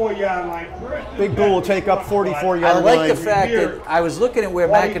 44-yard line. Big Blue will take up 44-yard line. I like the fact that I was looking at where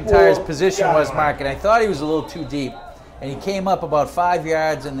McIntyre's position was, Mark, and I thought he was a little too deep. And he came up about 5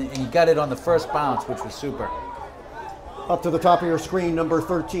 yards, and he got it on the first bounce, which was super. Up to the top of your screen, number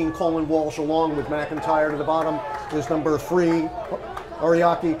 13, Coleman Walsh, along with McIntyre. To the bottom is number 3,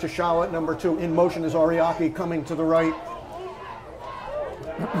 Ariaki Tashawa. Number 2, in motion is Ariaki coming to the right.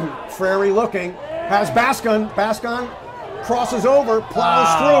 Frary looking, has Bascon. Bascon crosses over,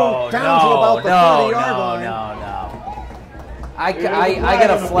 plows through, down to about the 30-yard line. No. I got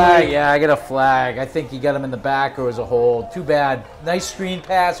a flag. Yeah, I got a flag. I think he got him in the back or it was a hold. Too bad. Nice screen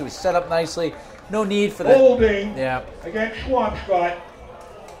pass. It was set up nicely. No need for that. Holding against Swampscott.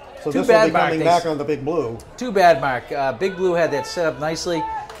 So this will be coming back on the Big Blue. Too bad, Mark. Big Blue had that set up nicely.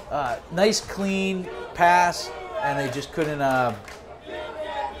 Nice, clean pass, and they just couldn't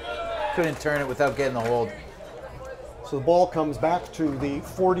turn it without getting the hold. So the ball comes back to the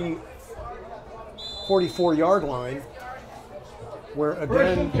 44-yard line, where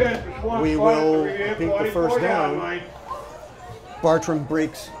again we will beat the first down. Bartram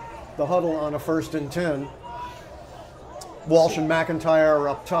breaks the huddle on a 1st and 10. Walsh and McIntyre are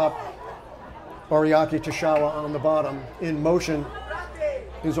up top. Ariaki Tashawa on the bottom. In motion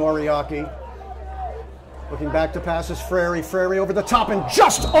is Ariaki. Looking back to pass is Frary. Frary over the top and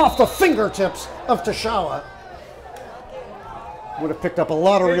just off the fingertips of Tashawa. Would have picked up a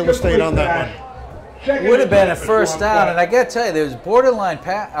lot of real estate on that one. Would have been a first down, and I got to tell you, there was borderline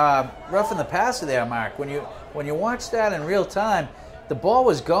roughing the passer there, Mark. When you watch that in real time, the ball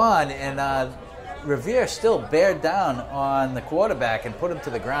was gone, and Revere still bared down on the quarterback and put him to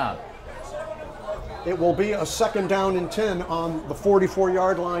the ground. It will be a 2nd down and 10 on the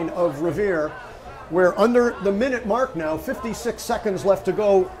 44-yard line of Revere. We're under the minute mark now, 56 seconds left to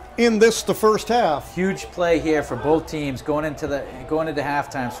go in this, the first half. Huge play here for both teams going into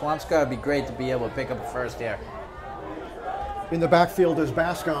halftime. Swampscott would be great to be able to pick up a first here. In the backfield is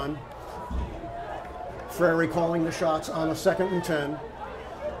Bascon. Frary calling the shots on a 2nd and 10.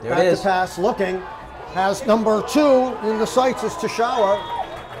 There it is. Back to pass, looking. Has number 2 in the sights is Tashawa.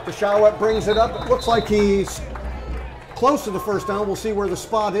 Tashawa brings it up. It looks like he's close to the first down. We'll see where the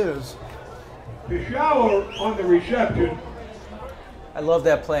spot is. Tashawa on the reception. I love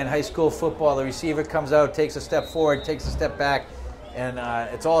that play in high school football. The receiver comes out, takes a step forward, takes a step back, and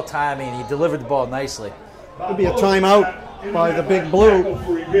it's all timing. He delivered the ball nicely. It'll be a timeout by the Big Blue.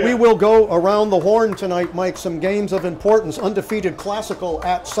 We will go around the horn tonight, Mike. Some games of importance. Undefeated Classical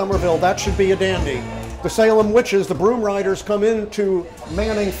at Somerville. That should be a dandy. The Salem Witches, the Broom Riders, come into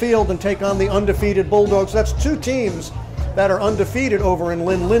Manning Field and take on the undefeated Bulldogs. That's 2 teams that are undefeated over in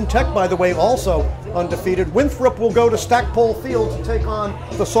Lynn. Lynn Tech, by the way, also undefeated. Winthrop will go to Stackpole Field to take on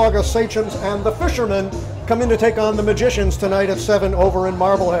the Saugus Sachems, and the Fishermen come in to take on the Magicians tonight at 7 over in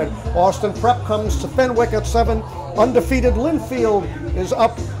Marblehead. Austin Prep comes to Fenwick at 7. Undefeated Linfield is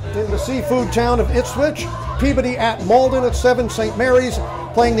up in the seafood town of Ipswich. Peabody at Malden at 7. St. Mary's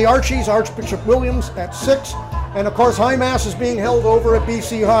playing the Archies, Archbishop Williams at 6. And of course, High Mass is being held over at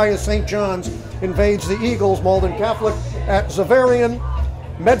BC High as St. John's invades the Eagles. Malden Catholic at Zavarian.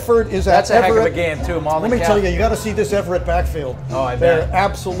 Medford is at That's a Everett. heck of a game, too. Malden Let me tell you, you got to see this Everett backfield. Oh, I They're bet.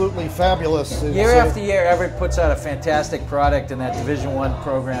 absolutely fabulous. Year after year, Everett puts out a fantastic product in that Division I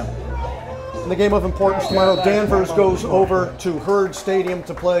program. In the game of importance tomorrow, Danvers goes over to Herd Stadium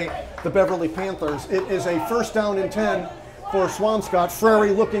to play the Beverly Panthers. It is a 1st down and 10 for Swampscott.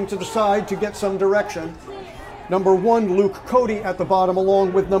 Frary looking to the side to get some direction. Number 1, Luke Cody at the bottom,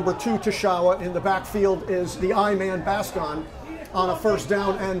 along with number 2, Tashawa. In the backfield is the I-man Bascon on a 1st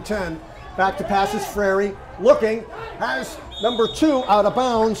down and 10. Back to passes, Frary looking, has number 2 out of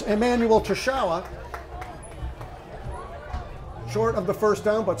bounds, Emmanuel Tashawa. Short of the 1st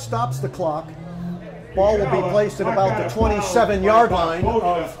down, but stops the clock. Ball will be placed at about the 27-yard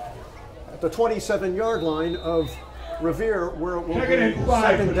line of Revere, where it will be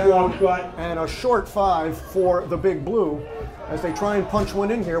 2nd down and a short 5 for the Big Blue as they try and punch one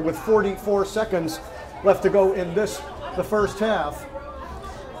in here with 44 seconds left to go in the first half.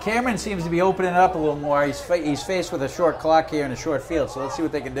 Cameron seems to be opening up a little more. He's faced with a short clock here and a short field, so let's see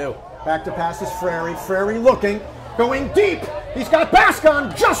what they can do. Back to passes, Frary. Frary looking, going deep, He's got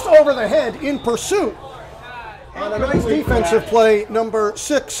Bascon just over the head in pursuit. On a nice defensive play, number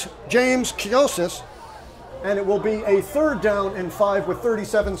 6, James Kiosis. And it will be a 3rd down and 5 with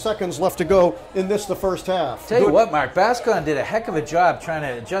 37 seconds left to go in the first half. Tell you what, Mark, Bascon did a heck of a job trying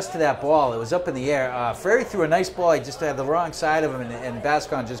to adjust to that ball. It was up in the air. Frary threw a nice ball. He just had the wrong side of him, and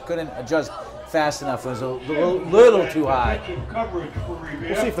Bascon just couldn't adjust fast enough. It was a little too high.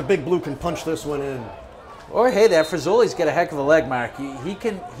 We'll see if the Big Blue can punch this one in. Or hey, that Frizzoli's got a heck of a leg, Mark.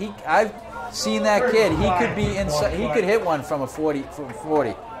 I've seen that kid. He could be inside. He could hit one from 40.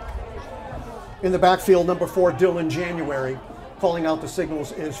 In the backfield, number 4, Dylan January. Calling out the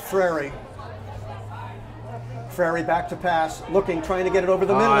signals is Frary. Frary back to pass, looking, trying to get it over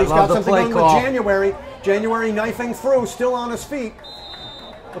the middle. He's got something on with January. January knifing through, still on his feet.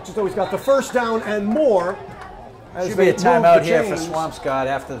 Looks as though he's got the first down and more. Should be a timeout here for Swampscott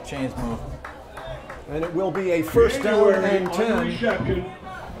after the chains move. And it will be a first down and 10.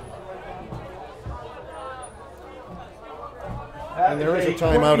 And there is a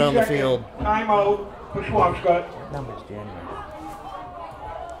timeout on the field. Timeout for Swampscott. Numbers, January.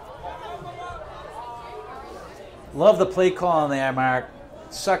 Love the play call in there, Mark.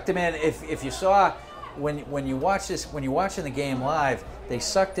 Sucked him in. If you saw when you watch this, when you're watching the game live, they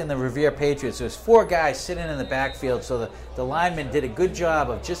sucked in the Revere Patriots. There's 4 guys sitting in the backfield, so the linemen did a good job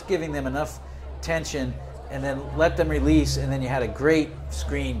of just giving them enough tension and then let them release, and then you had a great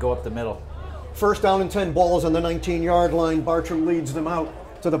screen go up the middle. First down and 10, ball is on the 19-yard line. Bartram leads them out.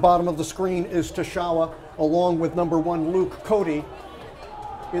 To the bottom of the screen is Tashawa, along with number 1, Luke Cody.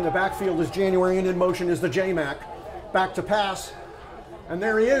 In the backfield is January, and in motion is the J-Mac. Back to pass. And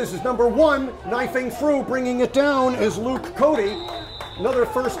there he is number 1, knifing through, bringing it down is Luke Cody. Another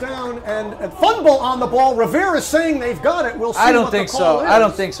first down and fumble on the ball. Revere is saying they've got it. We'll see. I don't think so. I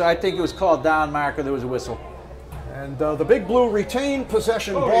don't think so. I think it was called down, Mark, or there was a whistle. And the Big Blue retained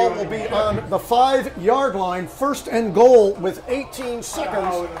possession. Ball will be on the 5-yard line. First and goal with 18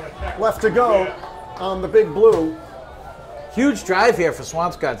 seconds left to go on the Big Blue. Huge drive here for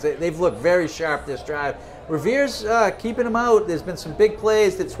Swampscott. They've looked very sharp this drive. Revere's keeping them out. There's been some big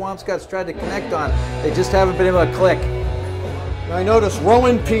plays that Swampscott's tried to connect on. They just haven't been able to click. I notice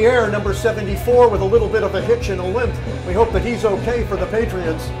Rowan Pierre, number 74, with a little bit of a hitch and a limp. We hope that he's okay for the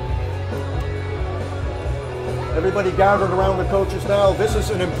Patriots. Everybody gathered around the coaches now. This is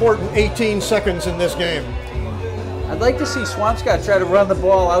an important 18 seconds in this game. I'd like to see Swampscott try to run the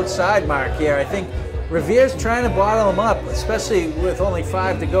ball outside, Mark, here. I think Revere's trying to bottle them up, especially with only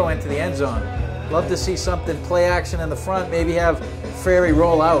 5 to go into the end zone. Love to see something, play action in the front, maybe have Frary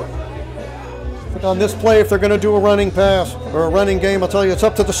roll out. On this play, if they're going to do a running pass or a running game, I'll tell you, it's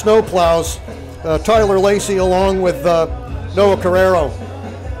up to the snowplows. Tyler Lacey along with Noah Carrero.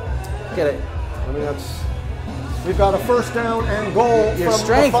 Get it. I mean, we've got a first down and goal from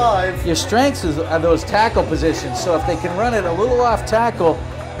the 5. Your strengths are those tackle positions, so if they can run it a little off tackle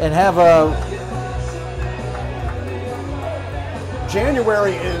and have a...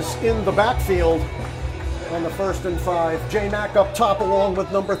 January is in the backfield on the 1st and 5. J-Mac up top along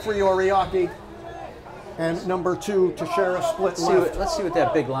with number 3, Oriaki. And number 2, Teixeira split left. Let's see what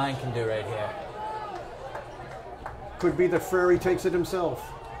that big line can do right here. Could be that Frary takes it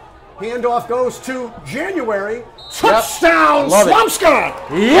himself. Handoff goes to January. Touchdown, Swampscott!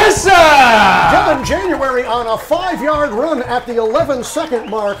 Yes, sir! Dylan January on a 5-yard run at the 11-second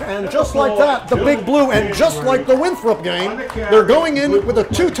mark, and just like that, the Big Blue, and just like the Winthrop game, they're going in with a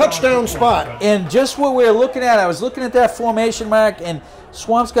 2-touchdown spot. And just what we're looking at, I was looking at that formation, Mark, and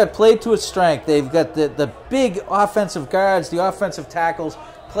Swampscott played to its strength. They've got the big offensive guards, the offensive tackles,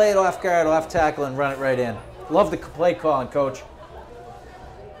 play it off guard, off tackle, and run it right in. Love the play calling, Coach.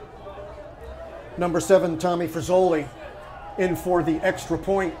 Number 7, Tommy Frizzoli, in for the extra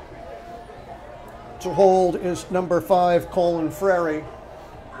point. To hold is number 5, Colin Frary.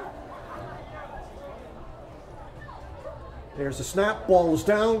 There's a snap, ball is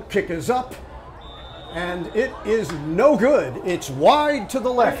down, kick is up, and it is no good. It's wide to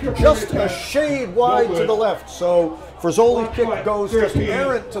the left, just a shade wide to the left. So Frizzoli's kick goes just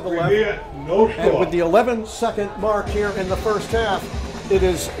errant to the left. And with the 11-second mark here in the first half, it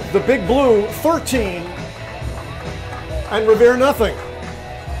is the Big Blue 13 and Revere nothing.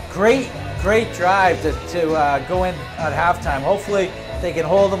 Great drive to go in at halftime. Hopefully they can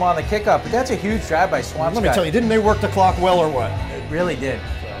hold them on the kickoff. But that's a huge drive by Swampscott. Let me tell you, didn't they work the clock well or what? It really did.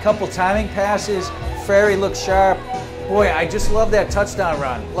 A couple timing passes. Frary looked sharp. Boy, I just love that touchdown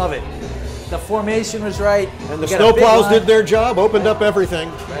run. Love it. The formation was right. And the snowplows did their job, opened up everything.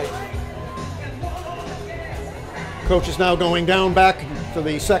 Right. Coach is now going down back to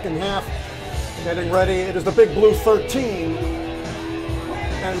the second half. Getting ready. It is the Big Blue 13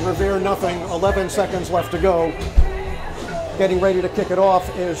 and Revere nothing. 11 seconds left to go. Getting ready to kick it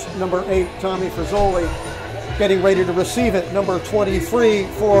off is number 8, Tommy Frizzoli. Getting ready to receive it, number 23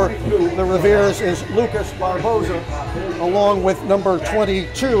 for the Reveres is Lucas Barboza, along with number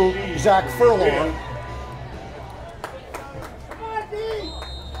 22, Zach Furlong.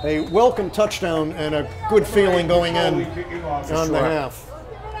 A welcome touchdown and a good feeling going in on the half.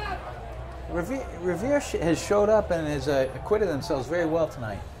 Revere has showed up and has acquitted themselves very well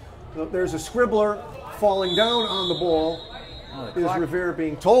tonight. There's a scribbler falling down on the ball. Is clock. Revere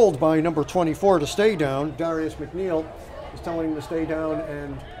being told by number 24 to stay down? Darius McNeil is telling him to stay down,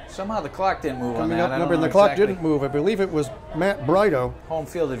 and somehow the clock didn't move on coming that. up number, and the clock didn't move. I believe it was Matt Brido. Home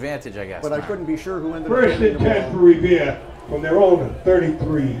field advantage, I guess. But I couldn't be sure who ended up First getting and the 10 ball. for Revere from their own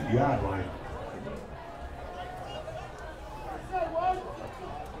 33-yard line.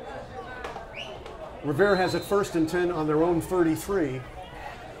 Revere has it 1st and 10 on their own 33.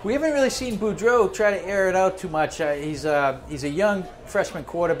 We haven't really seen Boudreau try to air it out too much. He's a young freshman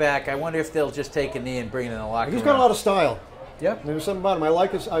quarterback. I wonder if they'll just take a knee and bring it in the locker room. He's got a lot of style. Yep. There's something about him. I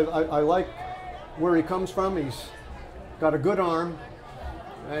like his. I like where he comes from. He's got a good arm,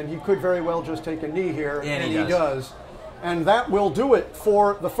 and he could very well just take a knee here, And he he does. And that will do it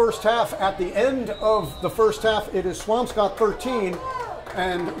for the first half. At the end of the first half, it is Swampscott 13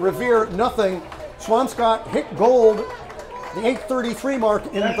 and Revere nothing. Swampscott hit gold, the 8:33 mark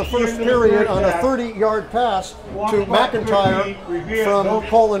in the first period on a 30-yard pass to McIntyre from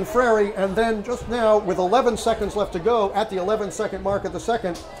Colin Frary, and then just now with 11 seconds left to go at the 11-second mark of the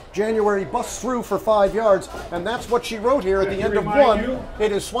second, January busts through for 5 yards, and that's what she wrote here at the end of one.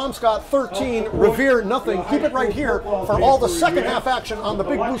 It is Swampscott 13, Revere nothing. Keep it right here for all the second half action on the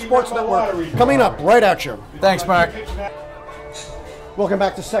Big Blue Sports Network coming up right at you. Thanks, Mark. Welcome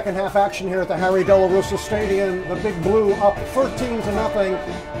back to second half action here at the Harry De La Russa Stadium. The Big Blue up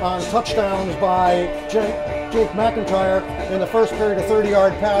 13-0 on touchdowns by Jake McIntyre in the first period, a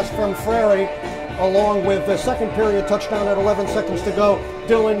 30-yard pass from Frary, along with the second period touchdown at 11 seconds to go,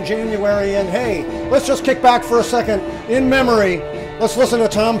 Dylan January. And hey, let's just kick back for a second. In memory, let's listen to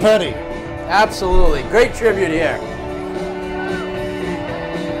Tom Petty. Absolutely. Great tribute here.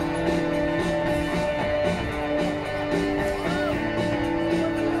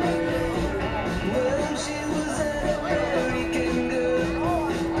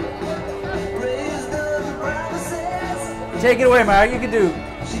 Take it away, Mark. You can do.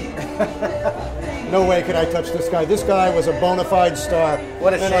 No way could I touch this guy. This guy was a bona fide star.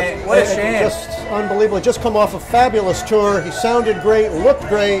 What a shame. What a shame. Just unbelievable. Just come off a fabulous tour. He sounded great, looked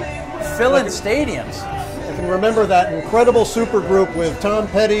great. Filling stadiums. I can remember that incredible supergroup with Tom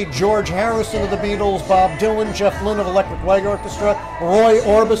Petty, George Harrison of the Beatles, Bob Dylan, Jeff Lynne of Electric Light Orchestra, Roy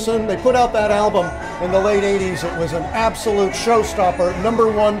Orbison. They put out that album in the late 80s. It was an absolute showstopper.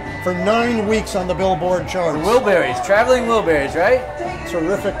 #1 for 9 weeks on the Billboard charts. Wilburys, traveling Wilburys, right?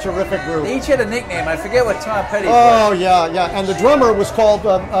 Terrific, terrific group. They each had a nickname. I forget what Tom Petty was. Oh, yeah. And the drummer was called,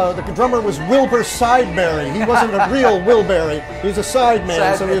 the drummer was Wilbur Sideberry. He wasn't a real Wilbury. He's a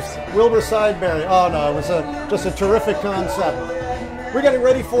sideman, so it's Wilbur Sideberry. Oh, no, it was just a terrific concept. We're getting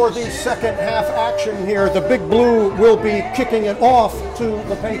ready for the second half action here. The Big Blue will be kicking it off to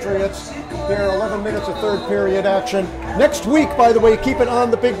the Patriots. There are 11 minutes of third period action. Next week, by the way, keep it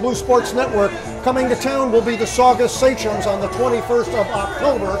on the Big Blue Sports Network. Coming to town will be the Saugus Sachems on the 21st of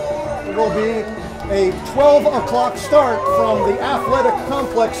October. It will be a 12 o'clock start from the athletic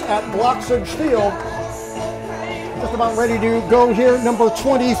complex at Bloxage Field. Just about ready to go here. Number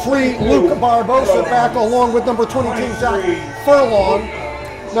 23, Luke Barbosa back, along with number 22, Zach Furlong.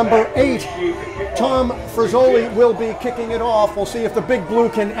 Number 8, Tom Frizzoli will be kicking it off. We'll see if the Big Blue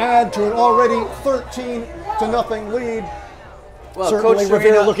can add to an already 13-0 lead. Well, certainly Coach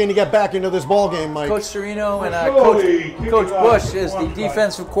Revere Serino, looking to get back into this ball game, Mike. Coach Serino and Coach Bush is the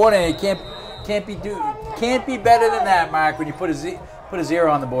defensive coordinator. Can't be better than that, Mark. When you put a 0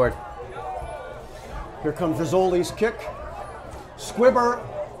 on the board. Here comes Frizzoli's kick. Squibber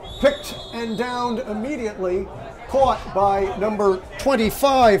picked and downed immediately. Caught by number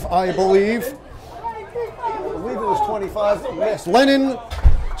 25, I believe. I believe it was 25. Yes, Lennon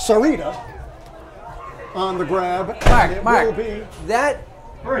Sarita on the grab. Mark,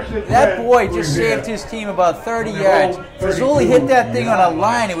 that boy just saved his team about 30 yards. Frizzoli hit that thing on a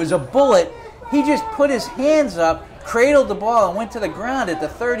line. It was a bullet. He just put his hands up, cradled the ball, and went to the ground at the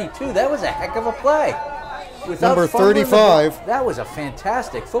 32. That was a heck of a play. Number 35. That was a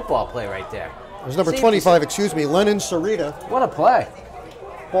fantastic football play right there. It was number 25, excuse me, Lennon Sarita. What a play.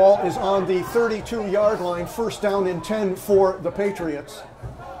 Ball is on the 32-yard line, first down and 10 for the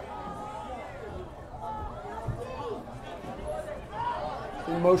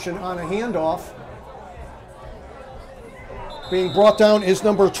in motion on a handoff. Being brought down is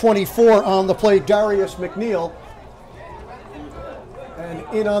number 24 on the play, Darius McNeil. And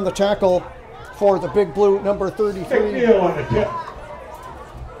in on the tackle for the Big Blue, number 33. McNeil on the tip.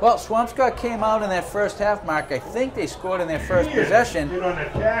 Well, Swampscott came out in that first half, Mark. I think they scored in their first possession. Good on the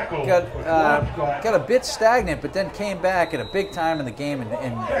tackle. Got a bit stagnant, but then came back at a big time in the game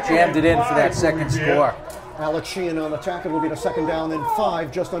and jammed it in for that second score. Alex Sheehan on the tackle will be the 2nd down and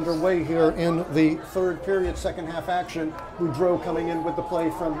 5, just underway here in the 3rd period, second half action. Boudreau coming in with the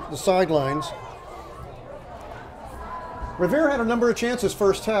play from the sidelines. Revere had a number of chances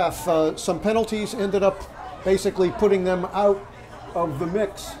first half. Some penalties ended up basically putting them out of the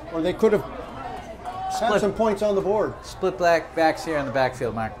mix, or they could have had some points on the board. Split backs here in the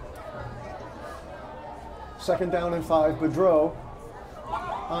backfield, Mark. 2nd down and 5, Boudreau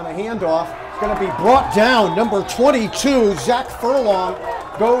on a handoff. It's going to be brought down. Number 22, Zach Furlong,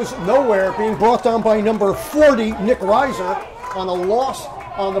 goes nowhere, being brought down by number 40, Nick Reiser, on a loss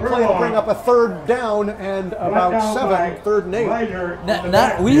on the play to bring up a 3rd down and about 7, 3rd and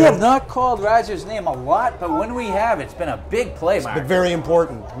 8. We have not called Reiser's name a lot, but when we have, it's been a big play, Mark. But very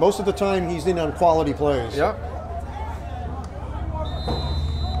important. Most of the time, he's in on quality plays. Yep.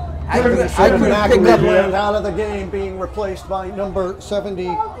 I couldn't pick up out of the game, being replaced by number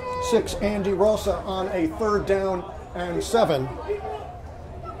 76, Andy Rosa, on a 3rd down and 7.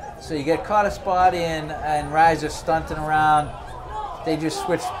 So you get caught a spot in, and Reiser stunting around. They just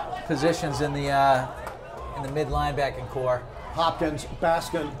switched positions in the mid linebacking core. Hopkins,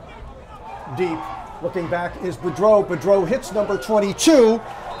 Baskin, deep. Looking back is Boudreau. Boudreau hits number 22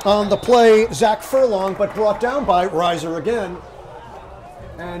 on the play, Zach Furlong, but brought down by Reiser again.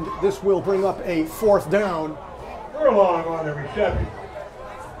 And this will bring up a 4th down. Furlong on the reception.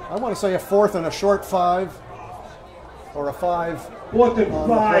 I want to say a 4th and a short 5, or a 5. 4th and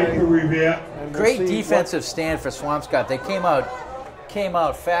 5 for Revere. Great defensive stand for Swampscott. They came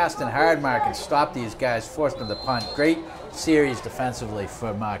out fast and hard, Mark, and stopped these guys, forced them to punt. Great series defensively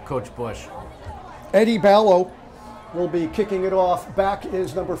from Coach Bush. Eddie Ballo will be kicking it off. Back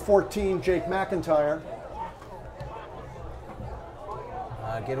is number 14, Jake McIntyre.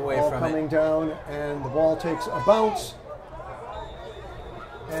 Get away ball from coming it. Down, and the ball takes a bounce.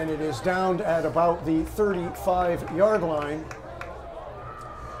 And it is down at about the 35-yard line.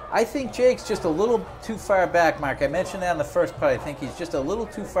 I think Jake's just a little too far back, Mark. I mentioned that in the first part. I think he's just a little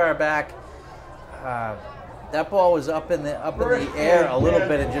too far back. That ball was up in the air a little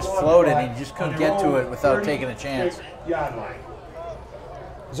bit and just floated, and he just couldn't get to it without taking a chance.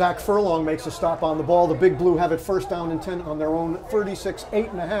 Zach Furlong makes a stop on the ball. The Big Blue have it 1st down and 10 on their own 36,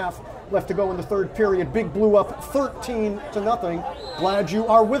 8.5 left to go in the 3rd period. Big Blue up 13-0. Glad you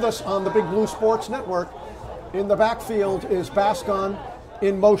are with us on the Big Blue Sports Network. In the backfield is Bascon.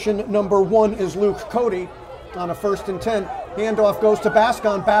 In motion, number 1 is Luke Cody on a 1st and 10. Handoff goes to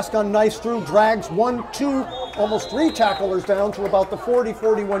Bascon. Bascon nice through, drags 1, 2, almost 3 tacklers down to about the 40,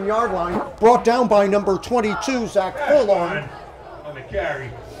 41-yard line. Brought down by number 22, Zach Furlong. On the carry.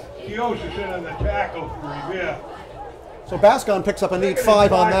 Kiosis in on the tackle for Revere. So Bascon picks up a neat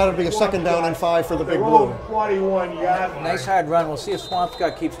 5 on that. It'll be a 2nd down and 5 for the Big Blue. 41-yard line. Nice hard run. We'll see if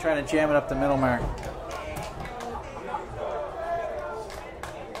Swampscott keeps trying to jam it up the middle, Mark.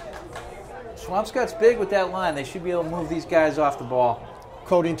 Swampscott's big with that line. They should be able to move these guys off the ball.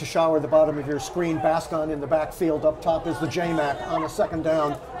 Coding to shower the bottom of your screen. Bascon in the backfield. Up top is the J-Mac on a 2nd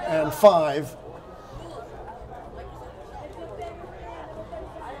down and 5.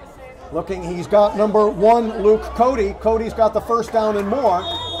 Looking, he's got number 1, Luke Cody. Cody's got the 1st down and more.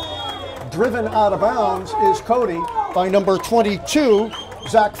 Driven out of bounds is Cody by number 22,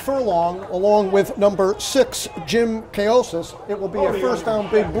 Zach Furlong, along with number 6, Jim Kiosis. It will be a 1st down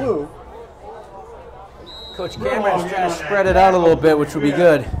Big Blue. Coach Cameron's trying to spread it out a little bit, which would be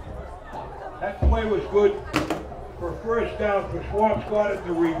good. That play was good for 1st down for Swampscott at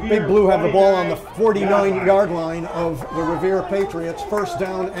the Revere. Big Blue have the ball on the 49-yard line of the Revere Patriots. 1st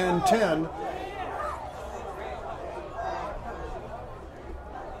down and 10.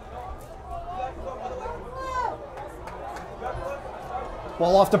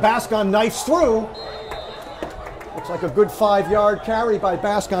 Ball off to Bascon, nice through. Looks like a good 5-yard carry by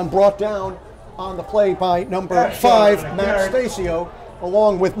Bascon, brought down on the play by number 5, Matt Stacio,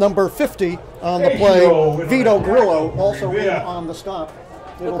 along with number 50 on the play, Vito Grillo, also in on the stop.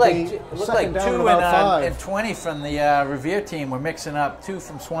 Looked like 2 and 20 from the Revere team. We're mixing up 2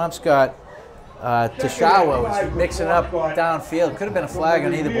 from Swampscott. Tashawa was mixing up downfield. Could have been a flag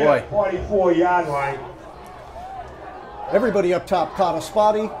on either boy. 44-yard line. Everybody up top caught a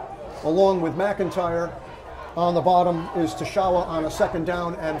spotty, along with McIntyre On the bottom is Tashawa on a 2nd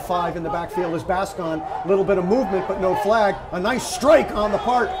down and 5. In the backfield is Bascon. A little bit of movement, but no flag. A nice strike on the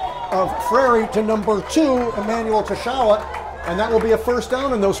part of Frary to number 2, Emmanuel Tashawa. And that will be a 1st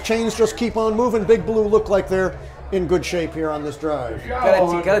down, and those chains just keep on moving. Big Blue look like they're in good shape here on this drive.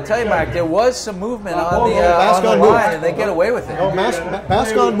 Gotta tell you, Mark, there was some movement on the line, and they get away with it. Oh,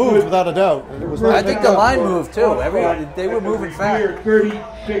 Bascon moved without a doubt. I think the line moved too. They were moving fast.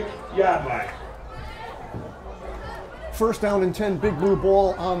 36-yard line. 1st down and 10, Big Blue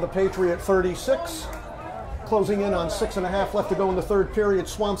ball on the Patriot 36. Closing in on 6.5 left to go in the 3rd period.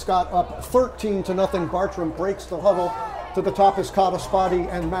 Swampscott up 13-0. Bartram breaks the huddle. To the top is Kataspati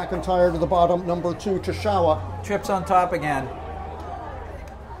and McIntyre. To the bottom, number 2, Tashawa. Trips on top again.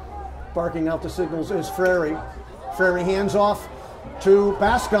 Barking out the signals is Frary. Frary hands off to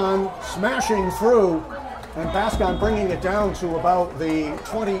Bascon, smashing through. And Bascon bringing it down to about the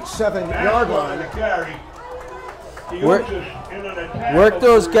 27-yard line. Work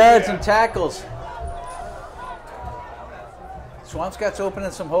those guards and tackles. Swampscott's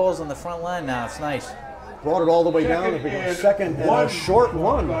opening some holes on the front line now. It's nice. Brought it all the way down. It becomes 2nd and a short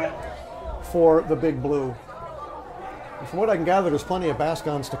one for the Big Blue. From what I can gather, there's plenty of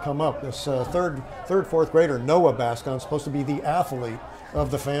Bascons to come up. This third, 4th grader, Noah Bascon, is supposed to be the athlete of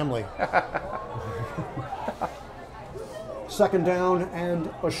the family. 2nd down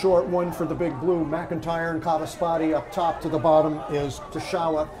and a short one for the Big Blue. McIntyre and Kataspati up top. To the bottom is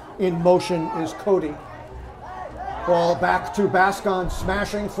Tashawa. In motion is Cody. Ball back to Bascon,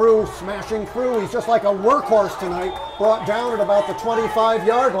 smashing through. He's just like a workhorse tonight. Brought down at about the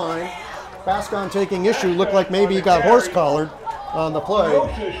 25-yard line. Bascon taking issue. Looked like maybe he got horse-collared on the play.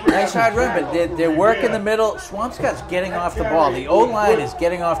 Nice hard run, but they're working the middle. Swampscott's getting off the ball. The O-line is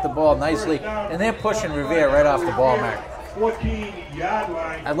getting off the ball nicely, and they're pushing Revere right off the ball, Mark. 14-yard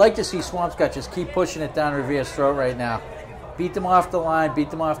line. I'd like to see Swampscott just keep pushing it down Revere's throat right now. Beat them off the line,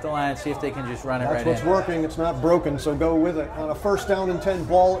 see if they can just run it right in. That's what's working. It's not broken, so go with it. On a 1st down and 10,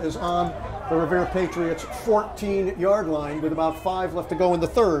 ball is on the Revere Patriots 14-yard line with about 5 left to go in the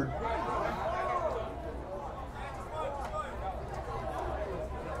 3rd.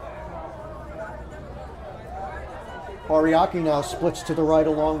 Ariaki now splits to the right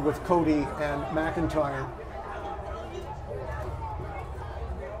along with Cody and McIntyre.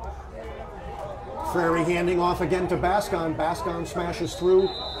 Frary handing off again to Bascon. Bascon smashes through,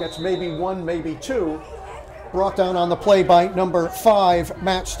 gets maybe 1, maybe 2. Brought down on the play by number 5,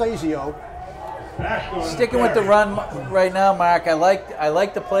 Matt Stasio. Sticking with the run right now, Mark. I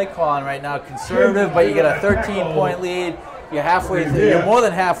like the play calling right now. Conservative, but you get a 13-point lead. You're halfway through. You're more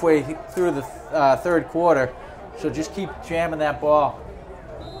than halfway through the 3rd quarter. So just keep jamming that ball.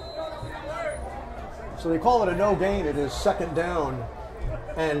 So they call it a no gain. It is 2nd down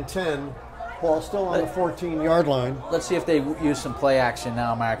and 10. Ball still on the 14-yard line. Let's see if they use some play action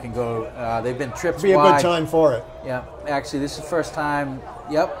now, Mark, and go. They've been trips Be a wide. good time for it. Yeah, actually, this is the first time.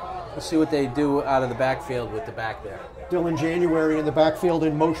 Yep. We'll see what they do out of the backfield with the back there. Dylan January in the backfield.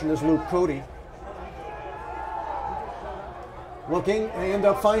 In motion is Luke Cody. Looking, they end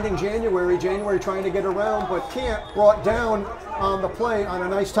up finding January. January trying to get around, but can't. Brought down on the play on a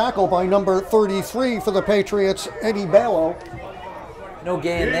nice tackle by number 33 for the Patriots, Eddie Bello. No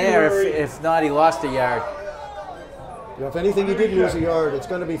gain there. If not, he lost a yard. Yeah, if anything, he did lose a yard. It's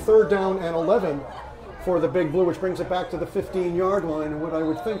going to be 3rd down and 11 for the Big Blue, which brings it back to the 15-yard line, and what I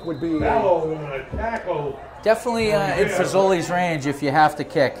would think would be definitely in Fazoli's range if you have to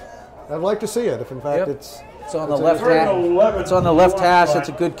kick. I'd like to see it. If in fact it's on the left hash. It's on the left hash. It's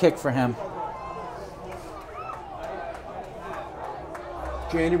a good kick for him.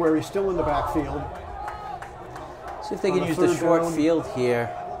 January still in the backfield. See if they can use the short field here.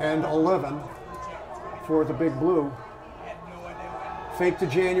 And 11 for the Big Blue. Fake to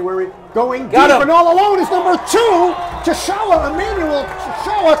January. Going deep and all alone is number 2. Tashawa, Emmanuel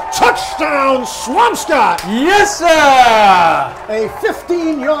Tashawa. Touchdown, Swampscott. Yes, sir. A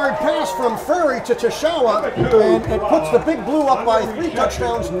 15-yard pass from Frary to Tashawa. And it puts the Big Blue up by 3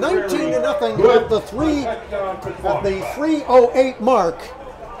 touchdowns, 19-0 at the 3:08 mark.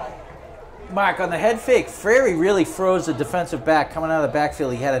 Mark, on the head fake, Frary really froze the defensive back coming out of the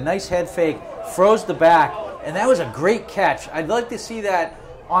backfield. He had a nice head fake, froze the back, and that was a great catch. I'd like to see that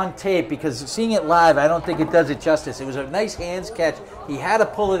on tape because seeing it live, I don't think it does it justice. It was a nice hands catch. He had to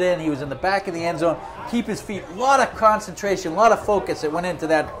pull it in. He was in the back of the end zone, keep his feet. A lot of concentration, a lot of focus that went into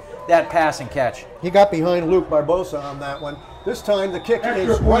that pass and catch. He got behind Luke Barbosa on that one. This time the kick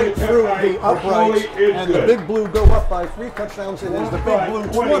Extra is point right through attempt the by uprights, Rosoli is and the good. Big Blue go up by 3 touchdowns. It is the Big Blue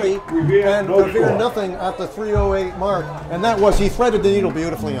 20 and Revere nothing at the 3:08 mark. And that was, he threaded the needle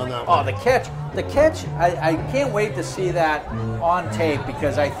beautifully on that one. Oh, the catch, I can't wait to see that on tape,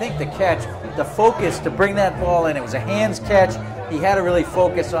 because I think the catch, the focus to bring that ball in, it was a hands catch. He had to really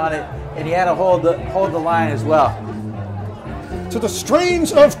focus on it, and he had to hold the line as well. To the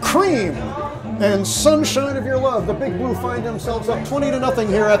strains of Cream and Sunshine of Your Love, the Big Blue find themselves up 20-0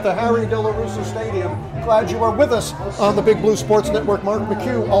 here at the Harry De La Russa Stadium. Glad you are with us on the Big Blue Sports Network. Marc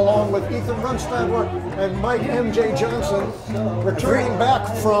McHugh, along with Ethan Runstadler and Mike M.J. Johnson, returning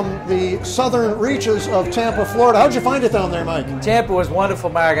back from the southern reaches of Tampa, Florida. How'd you find it down there, Mike? Tampa was wonderful,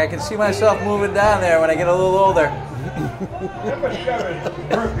 Mark. I can see myself moving down there when I get a little older.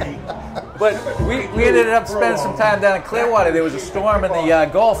 But we ended up spending some time down in Clearwater. There was a storm in the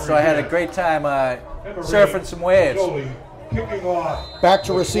Gulf, so I had a great time surfing some waves. Back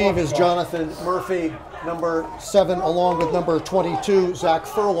to receive is Jonathan Murphy, number 7, along with number 22, Zach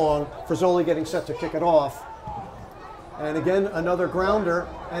Furlong. Frisoli getting set to kick it off. And again, another grounder,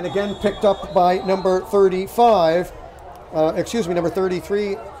 and again picked up by number 35. Number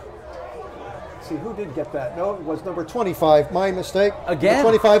 33. See, who did get that? No, it was number 25. My mistake. Again,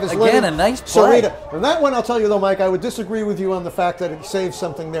 25 is again, a nice play. Sarita. And that one, I'll tell you though, Mike, I would disagree with you on the fact that it saved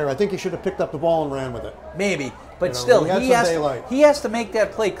something there. I think he should have picked up the ball and ran with it. Maybe, but still, he has to make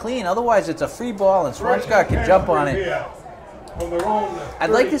that play clean. Otherwise, it's a free ball, and Swampscott can jump on it. I'd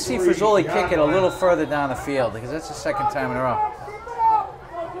like to see Frisoli kick it a little further down the field, because that's the second time in a row.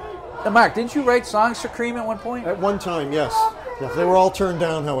 Now, Mark, didn't you write songs for Cream at one point? At one time, yes. Yes, they were all turned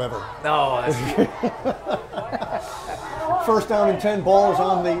down, however. No. First down and 10, ball is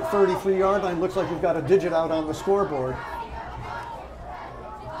on the 33-yard line. Looks like we've got a digit out on the scoreboard.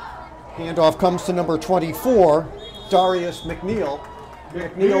 Handoff comes to number 24, Darius McNeil.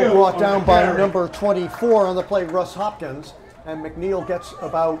 McNeil brought down by number 24 on the play, Russ Hopkins. And McNeil gets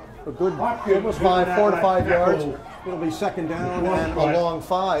about a good, almost 4 to 5 yards. It'll be second down and a long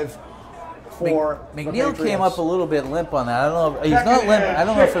 5. McNeil came up a little bit limp on that. I don't know. He's not limp. I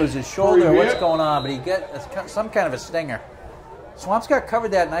don't know if it was his shoulder or what's going on, but he got some kind of a stinger. Swampscott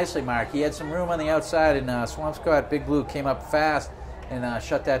covered that nicely, Mark. He had some room on the outside, and Swampscott Big Blue came up fast and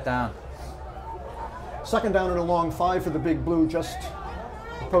shut that down. Second down and a long 5 for the Big Blue. Just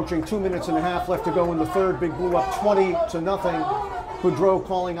approaching 2 minutes and a half left to go in the third. Big Blue up 20-0. Boudreau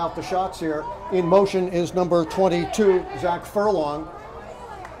calling out the shots here. In motion is number 22, Zach Furlong.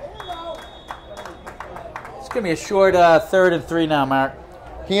 It's going to be a short 3rd and 3 now, Mark.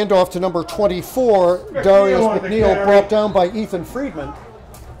 Handoff to number 24, Darius McNeil, brought down by Ethan Friedman.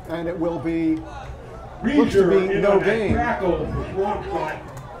 And it will be, looks to be no gain.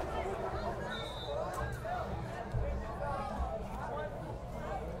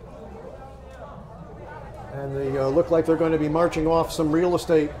 And they look like they're going to be marching off some real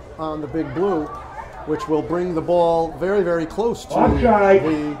estate on the Big Blue, which will bring the ball very, very close to offside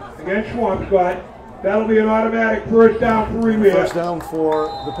against Swampscott. That'll be an automatic first down for Revere. First down for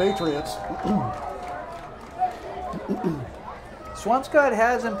the Patriots. Swampscott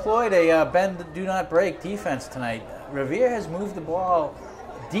has employed a bend, do not break defense tonight. Revere has moved the ball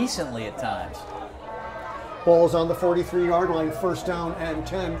decently at times. Ball is on the 43-yard line, first down and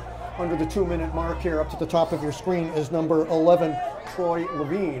 10. Under the 2-minute mark here, up to the top of your screen is number 11, Troy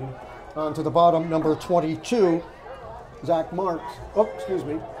Levine. On to the bottom, number 22, Zach Marks. Oh, excuse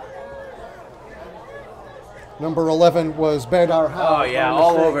me. Number 11 was Badar Howe. Oh, yeah,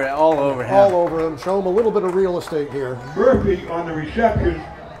 all over him. All over him. Show him a little bit of real estate here. Murphy on the reception.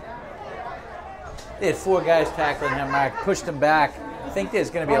 They had 4 guys tackling him, Mark. Pushed him back. I think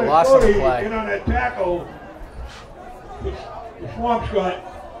there's going to be a loss on the play. In on that tackle. Swampscott.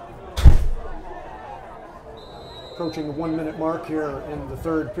 Approaching the 1-minute mark here in the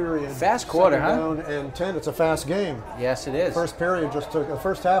third period. Fast quarter, huh? Down and 10. It's a fast game. Yes, it is. The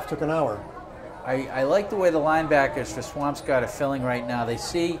first half took an hour. I like the way the linebackers for Swampscott are filling right now. They're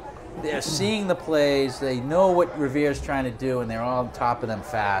seeing the plays. They know what Revere's trying to do, and they're all on top of them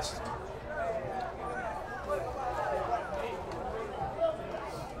fast.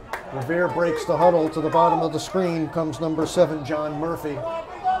 Revere breaks the huddle. To the bottom of the screen comes number 7, John Murphy.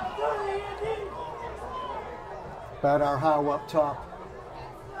 Badar Howe up top.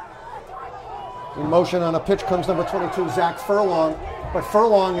 In motion on a pitch comes number 22, Zach Furlong. But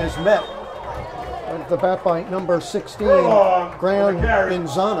Furlong is met at the bat by number 16, Graham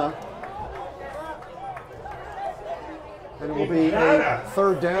Inzana. And it will be a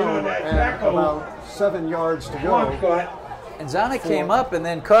third down and about 7 yards to go. Inzana came up and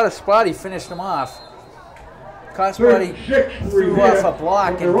then caught a spot. He finished him off. Cosbody threw off a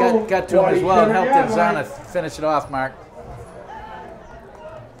block and got to him as well and helped Zana finish it off, Mark.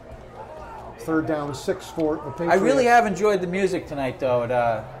 3rd down 6 for the Patriots. I really have enjoyed the music tonight, though,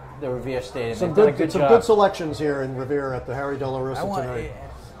 at the Revere Stadium. Some good selections here in Revere at the Harry De La Rosa tonight.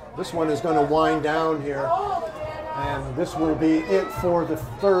 This one is going to wind down here. And this will be it for the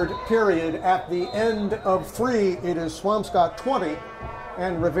 3rd period. At the end of 3, it is Swampscott 20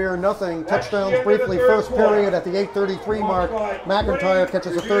 and Revere nothing. Touchdowns briefly. First period at the 8:33 mark. McIntyre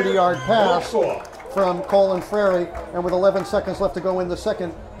catches a 30-yard pass from Colin Frary, and with 11 seconds left to go in the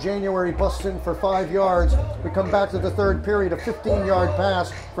second, January busts in for 5 yards. We come back to the 3rd period, a 15-yard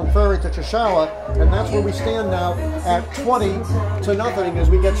pass from Frary to Chishawa, and that's where we stand now at 20-0 as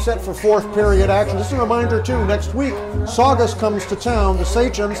we get set for 4th period action. Just a reminder too, next week, Saugus comes to town. The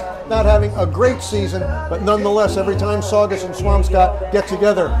Sachems not having a great season, but nonetheless, every time Saugus and Swampscott get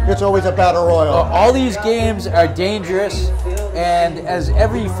together, it's always a battle royal. All these games are dangerous, and as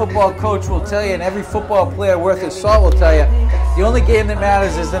every football coach will tell you, and every football player worth his salt will tell you, the only game that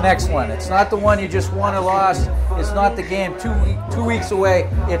matters is the next one. It's not the one you just won or lost. It's not the game 2 weeks away.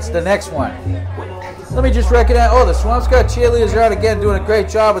 It's the next one. Let me just recognize, the Swampscott cheerleaders are out again doing a great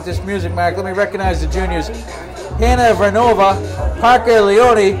job with this music, Mark. Let me recognize the juniors. Hannah Vernova, Parker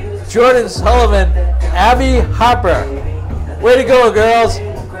Leone, Jordan Sullivan, Abby Harper. Way to go, girls.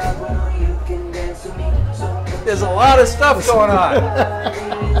 There's a lot of stuff going on.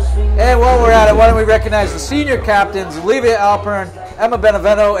 And while we're at it, why don't we recognize the senior captains, Olivia Alpern, Emma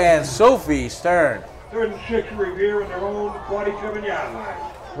Benevento, and Sophie Stern. 3rd and 6 Revere in their own 47-yard line.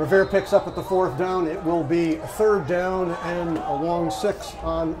 Revere picks up at the 4th down. It will be 3rd down and a long 6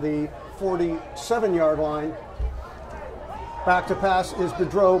 on the 47-yard line. Back to pass is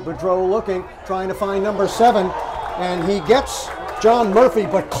Bedreau. Bedreau looking, trying to find number 7, and he gets John Murphy,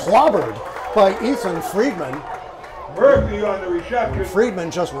 but clobbered by Ethan Friedman. Murphy on the reception. Friedman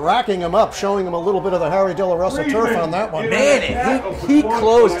just racking him up, showing him a little bit of the Harry De La Rosa turf on that one. Man, he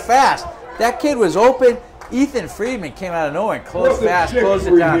closed fast. That kid was open. Ethan Friedman came out of nowhere and closed fast, closed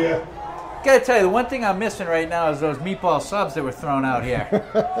it down. Gotta tell you, the one thing I'm missing right now is those meatball subs that were thrown out here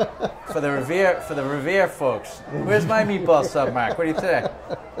for the Revere folks. Where's my meatball sub, Mark? What do you think?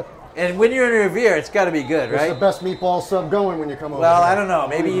 And when you're in Revere, it's got to be good, right? It's the best meatball sub going when you come over. Well, I don't know.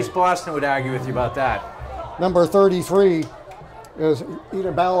 Maybe East Boston would argue with you about that. Number 33 is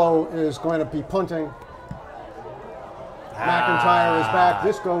Ida Ballo is going to be punting. McIntyre is back.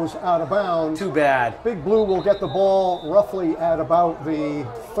 This goes out of bounds. Too bad. Big Blue will get the ball roughly at about the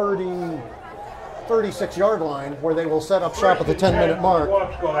 36-yard line, where they will set up shop at the 10-minute mark.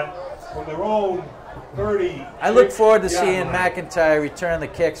 From their own 30. I look forward to seeing McIntyre return the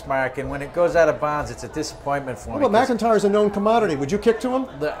kicks, Mark, and when it goes out of bounds, it's a disappointment for me. Well, McIntyre's a known commodity. Would you kick to him?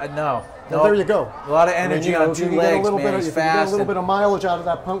 No. Well, there you go. A lot of energy on 2 legs, man. He's fast. If you get a little bit of mileage out of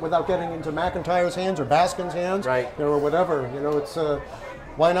that punt without getting into McIntyre's hands or Baskin's hands, right, or whatever, it's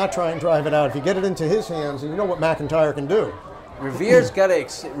why not try and drive it out? If you get it into his hands, you know what McIntyre can do. Revere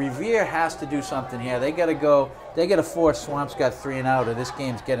has to do something here. They got to go. They got to force Swampscott 3 and out, or this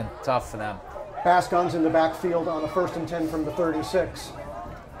game's getting tough for them. Bascon's in the backfield on a 1st and 10 from the 36.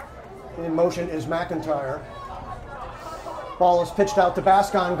 In motion is McIntyre. Ball is pitched out to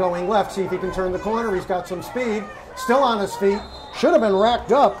Bascon going left. See if he can turn the corner. He's got some speed. Still on his feet. Should have been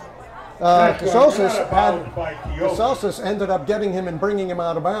racked up. Cassosis ended up getting him and bringing him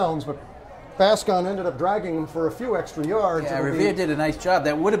out of bounds, but Bascon ended up dragging him for a few extra yards. Yeah, Revere did a nice job.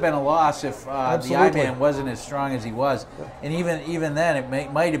 That would have been a loss if the I-man wasn't as strong as he was. And even then, it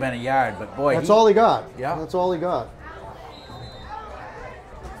might have been a yard, but boy. That's all he got. Yeah. That's all he got.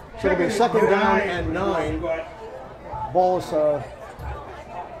 So it'll be 2nd down and 9. Ball is...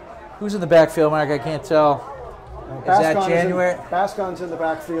 Who's in the backfield, Mark? I can't tell. Is that January? Bascon's in the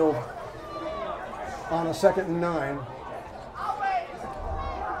backfield on a 2nd and 9.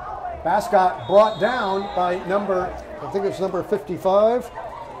 Bascott brought down by number 55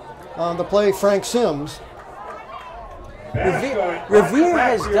 on the play, Frank Sims. Revere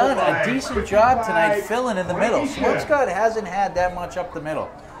has done a decent job tonight filling in the middle. Swampscott hasn't had that much up the middle.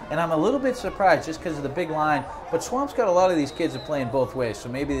 And I'm a little bit surprised just because of the big line. But Swampscott, a lot of these kids are playing both ways, so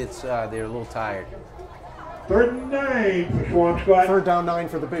maybe it's they're a little tired. 3rd and 9 for Swampscott. 3rd down 9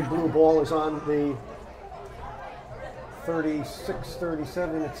 for the Big Blue. Ball is on the 36,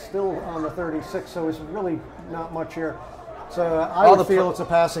 37. It's still on the 36, so it's really not much here. So I would feel it's a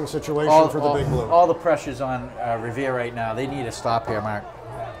passing situation for the Big Blue. All the pressure's on Revere right now. They need a stop here, Mark.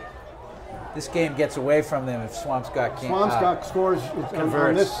 This game gets away from them if Swampscott can't. Swampscott scores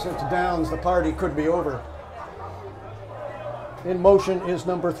on this downs. The party could be over. In motion is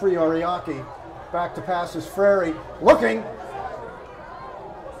number 3, Ariaki. Back to pass is Frary. Looking.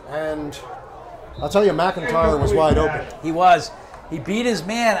 And I'll tell you, McIntyre was wide open. He was. He beat his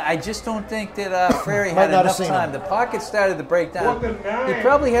man. I just don't think that Frary had enough time. The pocket started to break down. He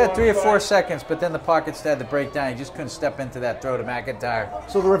probably had 3 or 4 seconds, but then the pocket started to break down. He just couldn't step into that throw to McIntyre.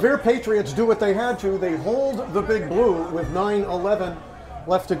 So the Revere Patriots do what they had to. They hold the Big Blue with 9:11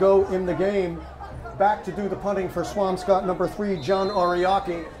 left to go in the game. Back to do the punting for Swampscott, number 3, John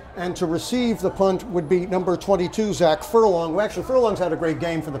Ariaki. And to receive the punt would be number 22, Zach Furlong. Well, actually, Furlong's had a great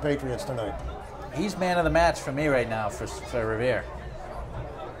game for the Patriots tonight. He's man of the match for me right now for Revere.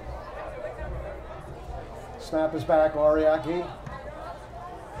 Snap is back, Ariaki.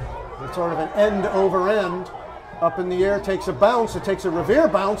 It's sort of an end over end. Up in the air, takes a bounce. It takes a Revere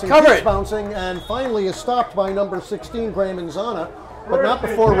bounce and keeps bouncing, and finally is stopped by number 16, Graham Inzana. But not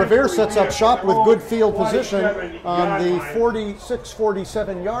before Revere sets up shop with good field position on the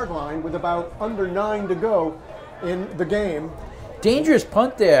 46-47 yard line with about under 9 to go in the game. Dangerous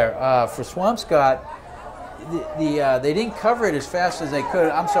punt there for Swampscott. They didn't cover it as fast as they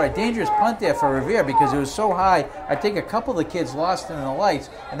could. I'm sorry, dangerous punt there for Revere because it was so high. I think a couple of the kids lost it in the lights,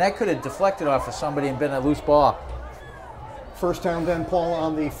 and that could have deflected off of somebody and been a loose ball. First down then, Paul,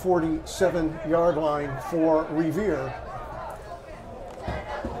 on the 47-yard line for Revere.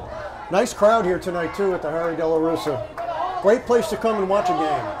 Nice crowd here tonight, too, at the Harry De La Russa. Great place to come and watch a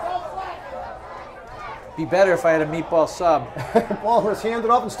game. Be better if I had a meatball sub. Ball is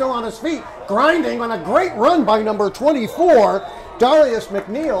handed off and still on his feet. Grinding on a great run by number 24, Darius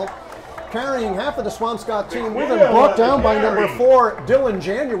McNeil, carrying half of the Swampscott team with him. Brought down by number 4, Dylan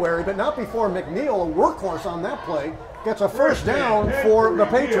January, but not before McNeil, a workhorse on that play, gets a first down for the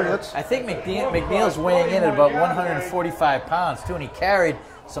Patriots. I think McNeil's weighing in at about 145 pounds, too, and he carried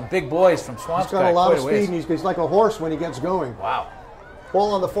some big boys from Swampscott. He's got a lot of speed, and he's like a horse when he gets going. Wow.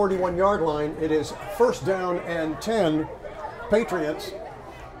 Ball on the 41-yard line. It is first down and 10, Patriots.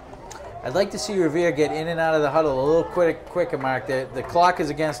 I'd like to see Revere get in and out of the huddle a little quicker, Mark. The clock is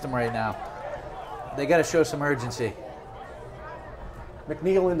against them right now. They got to show some urgency.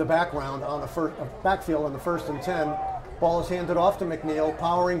 McNeil in the background on the backfield on the 1st and 10. Ball is handed off to McNeil,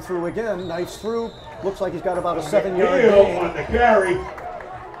 powering through again. Nice through. Looks like he's got about a 7-yard gain. On the carry.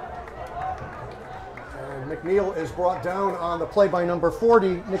 McNeil is brought down on the play by number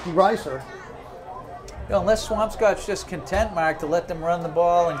 40, Nicky Reiser. Unless Swampscott's just content, Mark, to let them run the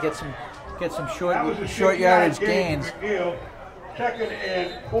ball and get some short yardage gains. McNeil. 2nd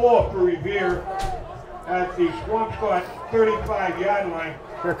and 4 for Revere at the Swampscott 35-yard line.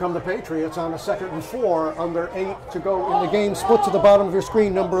 Here come the Patriots on a 2nd and 4, under 8 to go in the game. Split to the bottom of your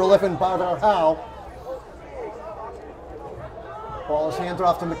screen, number 11, Badar Howe. Ball is handed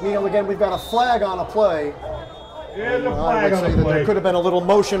off to McNeil again. We've got a flag on a play. There's a I flag would on say the that play. there could have been a little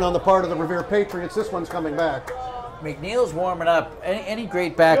motion on the part of the Revere Patriots. This one's coming back. McNeil's warming up. Any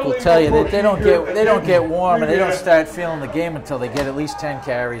great back will tell you that they don't get warm and they don't start feeling the game until they get at least 10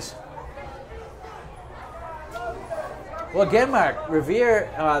 carries. Well, again, Mark, Revere,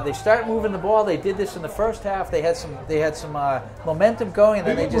 they start moving the ball. They did this in the first half. They had some momentum going, and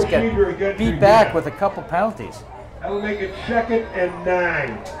then they just got beat back with a couple penalties. That will make it 2nd and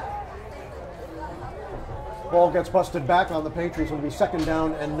 9. Ball gets busted back on the Patriots. It'll be 2nd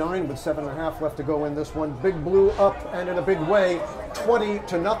down and 9 with 7.5 left to go in this one. Big Blue up and in a big way,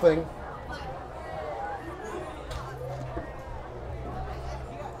 20-0.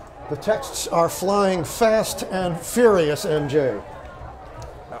 The texts are flying fast and furious, MJ.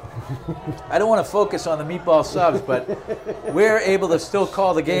 I don't want to focus on the meatball subs, but we're able to still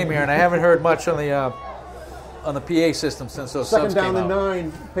call the game here, and I haven't heard much on the PA system since those subs came out. 2nd down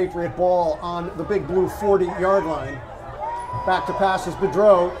and 9, Patriot ball on the Big Blue 40-yard line. Back to pass is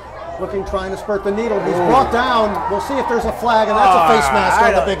Bedreau, trying to spurt the needle. He's brought down. We'll see if there's a flag, and that's a face mask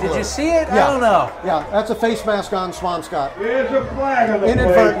on the Big Blue. Did you see it? Yeah. I don't know. Yeah, that's a face mask on Swampscott. There's a flag on the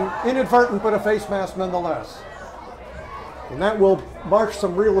play. Inadvertent, but a face mask nonetheless. And that will march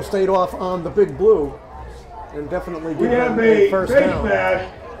some real estate off on the Big Blue and definitely give them a first down. We have a face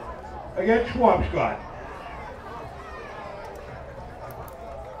mask against Swampscott.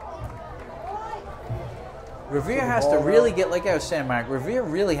 Revere has to really get, like I was saying, Mark, Revere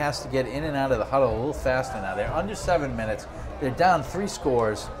really has to get in and out of the huddle a little faster now. They're under 7 minutes. They're down 3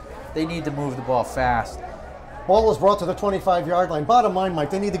 scores. They need to move the ball fast. Ball is brought to the 25-yard line. Bottom line, Mike,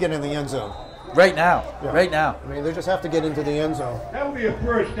 they need to get in the end zone. Right now. Yeah. Right now. I mean, they just have to get into the end zone. That will be a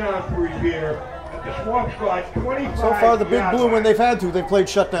first down for Revere at the Swampscott 25. So far, the Big Blue, when they've had to, they've played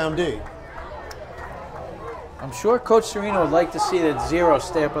shutdown D. I'm sure Coach Serino would like to see that 0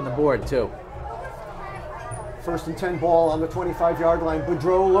 stay up on the board, too. First and 10 ball on the 25-yard line.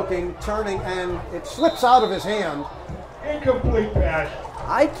 Boudreau looking, turning, and it slips out of his hand. Incomplete pass.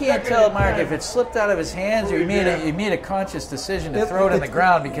 I can't tell, Mark, if it slipped out of his hands or he made a conscious decision to throw it in the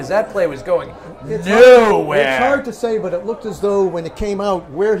ground, because that play was going nowhere. It's hard to say, but it looked as though when it came out,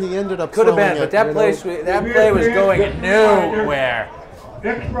 where he ended up could have been, it, but that play was going nowhere.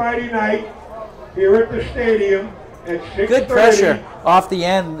 Next Friday night, here at the stadium at 6:30. Good pressure off the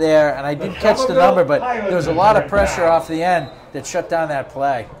end there, and I didn't catch the number, but there was a lot of pressure off the end that shut down that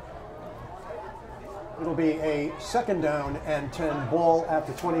play. It'll be a second down and 10 ball at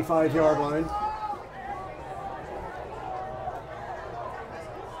the 25-yard line.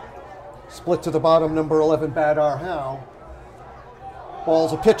 Split to the bottom, number 11, Badar Howe.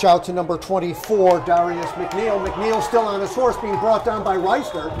 Ball's a pitch out to number 24, Darius McNeil. McNeil still on his horse, being brought down by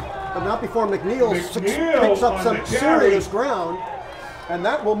Reister, but not before McNeil picks up some serious ground. And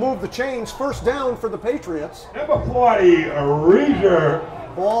that will move the chains. First down for the Patriots. Number 40, Revere.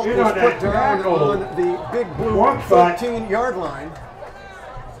 Ball is put down on the Big Blue 13-yard line.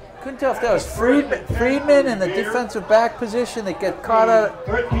 Couldn't tell if that was Friedman in the defensive back position that got caught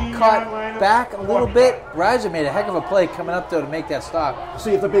back a little bit. Reiser made a heck of a play coming up, though, to make that stop.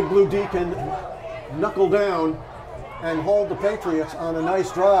 See if the Big Blue D can knuckle down and hold the Patriots on a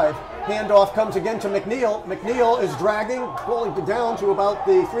nice drive. Handoff comes again to McNeil. McNeil is dragging, pulling it down to about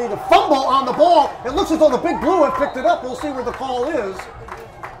the 3. The fumble on the ball. It looks as though the Big Blue have picked it up. We'll see where the call is.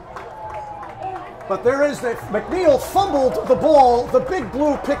 But there is that McNeil fumbled the ball. The Big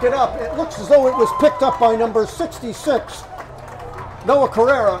Blue pick it up. It looks as though it was picked up by number 66, Noah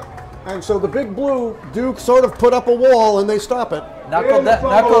Carrera. And so the Big Blue Duke sort of put up a wall and they stop it. Knuckle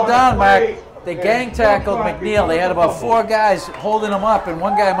down, Mark. They gang tackled McNeil. They had about 4 guys holding him up, and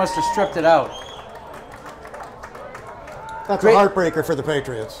one guy must have stripped it out. That's a heartbreaker for the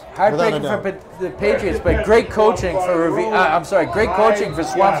Patriots. Heartbreaker for the Patriots, but great coaching for great coaching for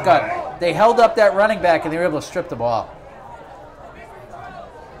Swampscott. They held up that running back and they were able to strip the ball.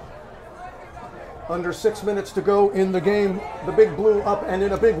 Under 6 minutes to go in the game. The Big Blue up, and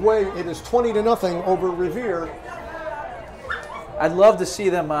in a big way. It is 20-0 over Revere. I'd love to see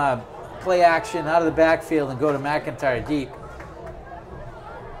them play action out of the backfield and go to McIntyre deep.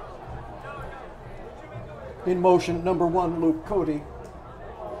 In motion, number 1, Luke Cody.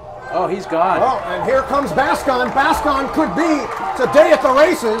 Oh, he's gone. Oh, and here comes Bascon. Bascon could be. It's a day at the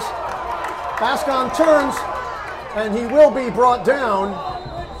races. Bascon turns, and he will be brought down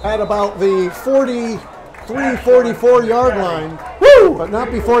at about the 43, 44-yard line. Woo! But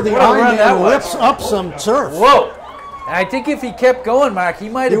not before the I-man rips up some turf. Whoa! And I think if he kept going, Mark, he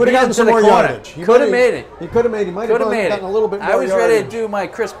might have gotten some more yardage. He could have made it. He could have made it. He might have gotten a little bit more yardage. I was ready to do my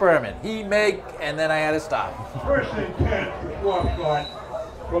Chris Berman. He make, and then I had to stop. First and 10 for Swampscott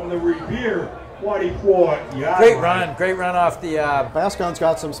from the Revere 44-yard Great run off the... Bascon's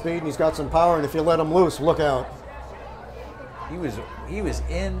got some speed and he's got some power, and if you let him loose, look out. He was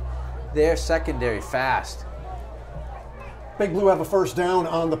in their secondary fast. Big Blue have a first down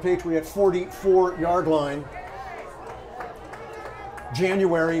on the Patriot 44-yard line.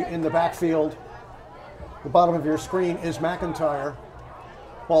 January in the backfield. The bottom of your screen is McIntyre.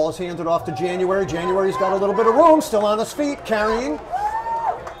 Ball is handed off to January. January's got a little bit of room, still on his feet, carrying.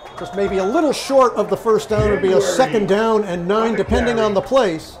 Just maybe a little short of the first down. It would be a second down and 9, depending on the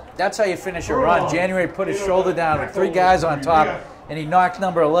place. That's how you finish a run. January put his shoulder down with 3 guys on top, and he knocked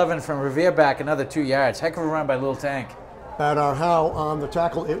number 11 from Revere back another 2 yards. Heck of a run by Little Tank. Badar Howe on the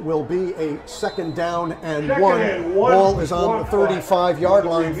tackle. It will be a second down and 1. Ball is on the 35-yard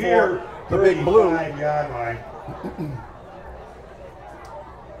line for the Big Blue.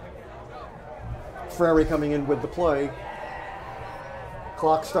 Frary coming in with the play.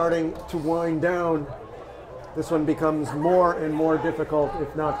 Clock starting to wind down. This one becomes more and more difficult,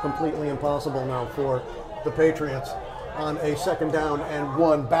 if not completely impossible now for the Patriots on a second down and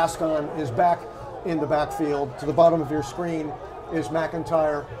 1. Bascon is back in the backfield. To the bottom of your screen is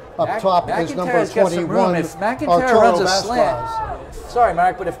McIntyre. Up top is number 21. If McIntyre runs a slant, sorry,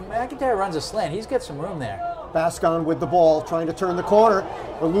 Mark, but if McIntyre runs a slant, he's got some room there. Bascon with the ball, trying to turn the corner.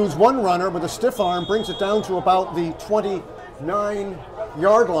 We'll lose one runner with a stiff arm, brings it down to about the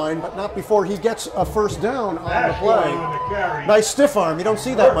 29-yard line, but not before he gets a first down on the play. Nice stiff arm. You don't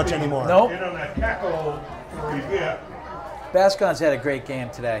see that much anymore. Nope. Bascon's had a great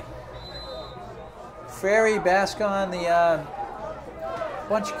game today. Frary, Bascon, the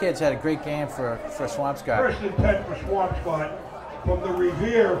bunch of kids had a great game for Swampscott. First and 10 for Swampscott from the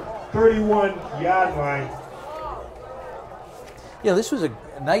Revere 31-yard line. Yeah, this was a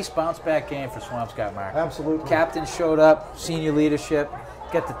nice bounce-back game for Swampscott, Mark. Absolutely. Captain showed up, senior leadership,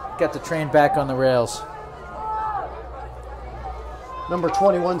 got the train back on the rails. Number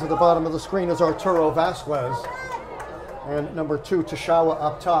 21 to the bottom of the screen is Arturo Vasquez. And number 2, Tashawa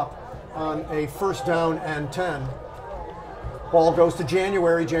up top on a first down and 10. Ball goes to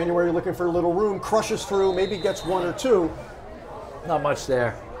January. January looking for a little room, crushes through, maybe gets 1 or 2. Not much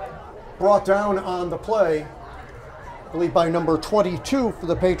there. Brought down on the play, I believe by number 22 for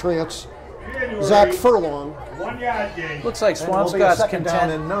the Patriots, January, Zach Furlong. 1 yard gain. Looks like And it'll be a Swampscott's second down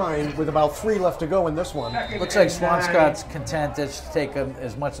content. and 9 with about 3 left to go in this one. Looks like Swampscott's content to just take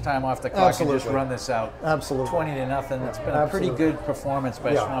as much time off the clock and just run this out. Absolutely. 20-0. It's been a pretty good performance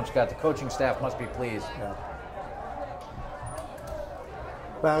by Swampscott. The coaching staff must be pleased. Yeah.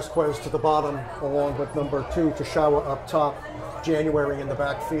 Vasquez to the bottom, along with number 2, Tashawa up top. January in the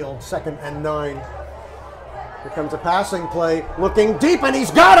backfield, 2nd and 9. Here comes a passing play, looking deep, and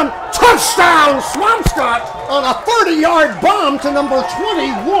he's got him! Touchdown, Swampscott on a 30-yard bomb to number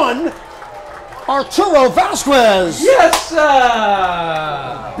 21, Arturo Vasquez. Yes,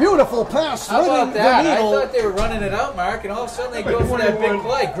 sir! Beautiful pass. How about that? I needle. thought they were running it out, Mark, and all of a sudden they go for that big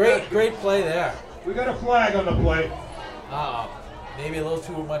play. Great play there. We got a flag on the play. Maybe a little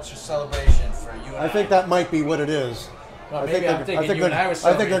too much celebration for you and I. I think that might be what it is. Well, I maybe I'm thinking you and I were I think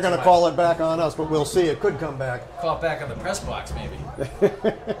celebrating they're going too to much. call it back on us, but we'll see. It could come back. Call it back on the press box, maybe.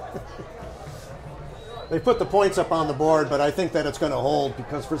 They put the points up on the board, but I think that it's going to hold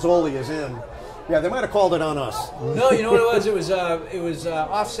because Frizzoli is in. Yeah, they might have called it on us. No, you know what it was? It was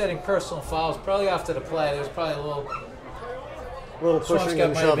offsetting personal fouls, probably after the play. There was probably a little pushing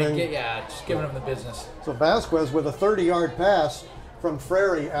and shoving. Just giving them the business. So Vasquez with a 30-yard pass from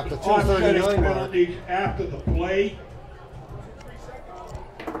Frary at the 2:39 mark. Penalties after the play.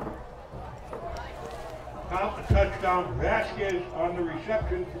 Count the touchdown. Vasquez on the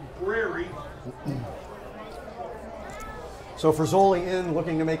reception from Prairie. So Frizzoli in,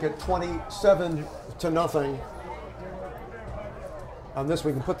 looking to make it 27-0. On this,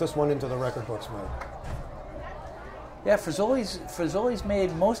 we can put this one into the record books, man. Yeah, Frizzoli's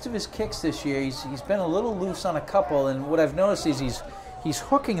made most of his kicks this year. He's been a little loose on a couple, and what I've noticed is he's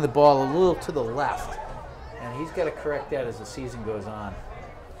hooking the ball a little to the left, and he's got to correct that as the season goes on.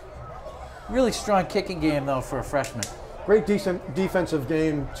 Really strong kicking game, though, for a freshman. Great decent defensive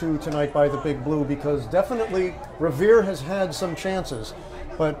game, too, tonight by the Big Blue, because definitely Revere has had some chances,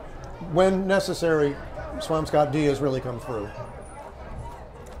 but when necessary, Swampscott D has really come through.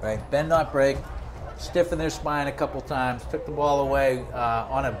 Right, bend not break, stiffen their spine a couple times, took the ball away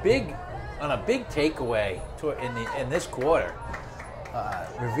on a big takeaway in this quarter.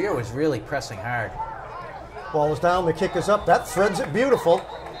 Revere was really pressing hard. Ball is down, the kick is up, that threads it beautiful.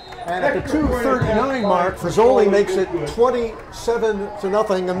 And at the 2:39 mark, Frizzoli makes it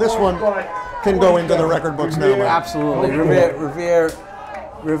 27-0, and this one can go into the record books now. Mark. Absolutely.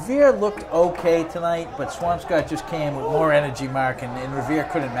 Revere looked okay tonight, but Swampscott just came with more energy, Mark, and Revere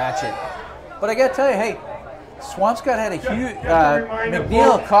couldn't match it. But I got to tell you, hey, Swampscott had a huge...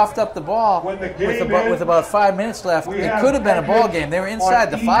 McNeil coughed up the ball with about 5 minutes left. It could have been a ball game. They were inside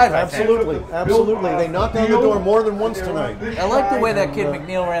the 5, I think. Absolutely. They knocked down the door more than once tonight. I like the way that kid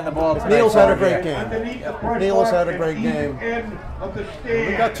McNeil ran the ball tonight. McNeil's had a great game. McNeil's had a great game.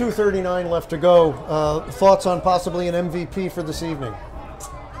 We've got 2:39 left to go. Thoughts on possibly an MVP for this evening?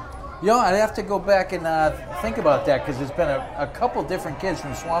 You know, I'd have to go back and think about that because there's been a couple different kids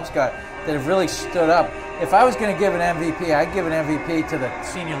from Swampscott that have really stood up. If I was going to give an MVP, I'd give an MVP to the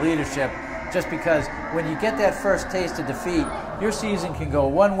senior leadership just because when you get that first taste of defeat, your season can go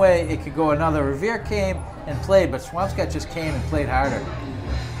one way, it could go another. Revere came and played, but Swampscott just came and played harder.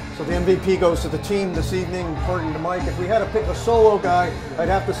 So the MVP goes to the team this evening, according to Mike. If we had to pick a solo guy, I'd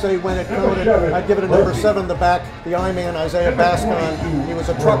have to say when it counted, I'd give it a number 7, the back, the I-man, Isaiah Bascon. He was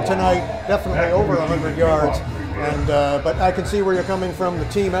a truck tonight, definitely over 100 yards. And but I can see where you're coming from, the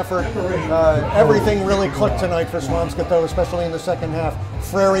team effort. Everything really clicked tonight for Swampscott, though, especially in the second half.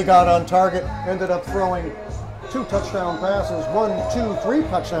 Frary got on target, ended up throwing 2 touchdown passes, 3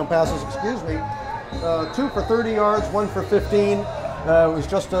 touchdown passes, excuse me. 2 for 30 yards, 1 for 15. It was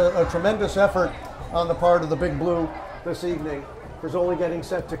just a tremendous effort on the part of the Big Blue this evening. Frizzoli getting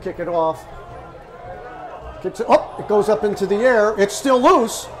set to kick it off. Kicks it up, it goes up into the air. It's still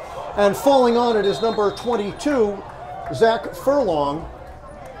loose, and falling on it is number 22, Zach Furlong.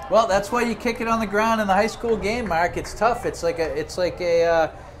 Well, that's why you kick it on the ground in the high school game, Mark. It's tough. It's like a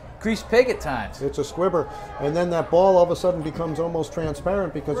greased pig at times. It's a squibber, and then that ball all of a sudden becomes almost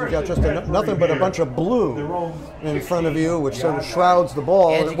transparent because you've got just nothing but a bunch of blue in front of you, which sort of shrouds the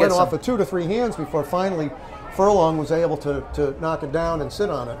ball. And it went off of 2 to 3 hands before finally Furlong was able to knock it down and sit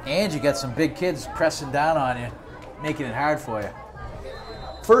on it. And you got some big kids pressing down on you, making it hard for you.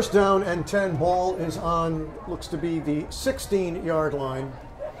 First down and 10. Ball is on, looks to be the 16-yard line.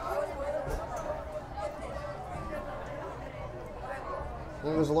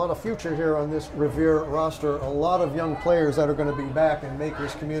 Well, there's a lot of future here on this Revere roster. A lot of young players that are going to be back and make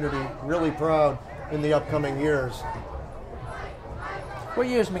this community really proud in the upcoming years. What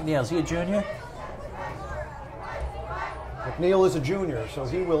year is McNeil? Is he a junior? McNeil is a junior, so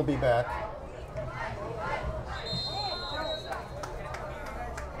he will be back.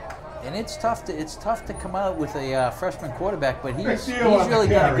 And it's tough to come out with a freshman quarterback, but he's really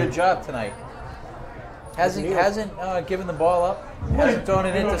done a good job tonight. Hasn't given the ball up. Hasn't thrown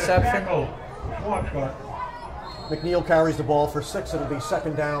an interception. McNeil carries the ball for 6. It'll be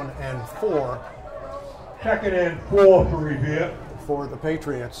 2nd down and 4. 2nd and 4 for Revere. For the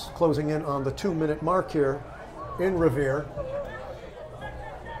Patriots, closing in on the 2-minute mark here in Revere.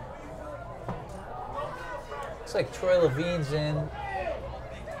 Looks like Troy Levine's in.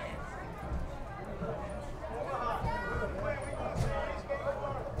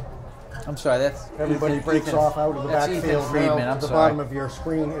 I'm sorry, that's everybody breaks off out of the backfield now. At the bottom of your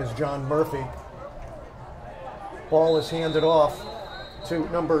screen is John Murphy. Ball is handed off to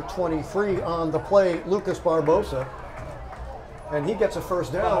number 23 on the play, Lucas Barbosa. And he gets a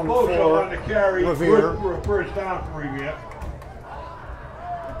first down for Revere. First down for Revere.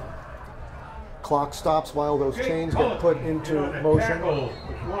 Clock stops while those chains get put into motion.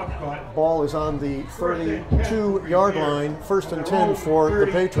 Ball is on the 32-yard line. 1st and 10 for the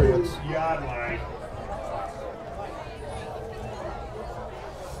Patriots.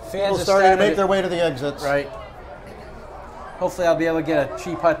 Fans are starting to make their way to the exits. Right. Hopefully I'll be able to get a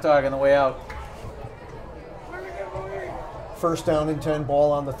cheap hot dog on the way out. 1st down and 10,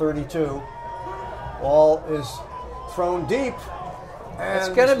 ball on the 32. Ball is thrown deep. It's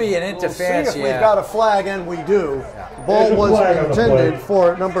going to be an interference. We'll see if we've got a flag, and we do. The ball was intended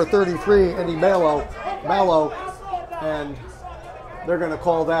for number 33, Eddie Mallow, and they're going to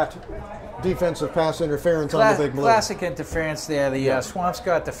call that defensive pass interference on the Big Blue. Classic interference there. The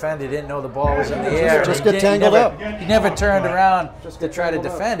Swampscott defender didn't know the ball was in the air. Just get tangled up. He never turned around to try to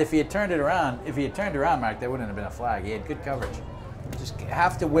defend. If he had turned around, Mark, there wouldn't have been a flag. He had good coverage. You just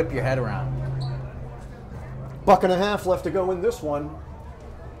have to whip your head around. 1.5 bucks left to go in this one.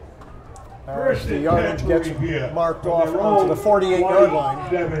 The yardage gets marked off onto the 48-yard line,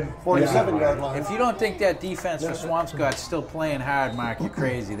 47-yard line. If you don't think that defense for Swampscott's still playing hard, Mark, you're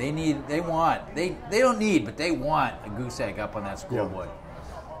crazy. They want a goose egg up on that scoreboard.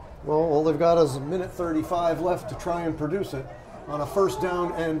 Well, all they've got is 1:35 left to try and produce it on a 1st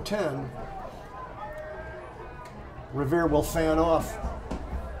down and 10. Revere will fan off,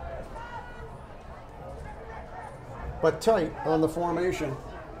 but tight on the formation.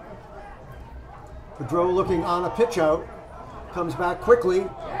 Gaudreau looking on a pitch out, comes back quickly,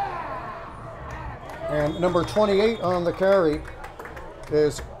 and number 28 on the carry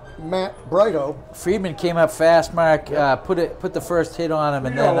is Matt Brighto. Friedman came up fast, Mark, put the first hit on him,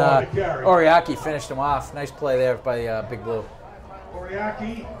 and then Oriaki finished him off. Nice play there by Big Blue.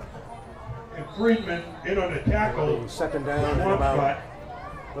 Oriaki and Friedman in on the tackle. 2nd down and about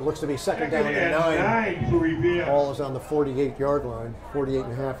what looks to be 2nd down and 9. Ball is on the 48-yard line,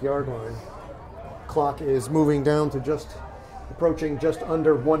 48.5-yard line. Clock is moving down to approaching just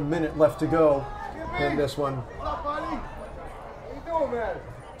under 1 minute left to go in this one. What up, buddy? How you doing, man?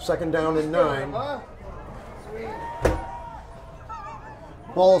 2nd down and 9.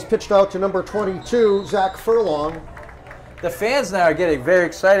 Ball is pitched out to number 22, Zach Furlong. The fans now are getting very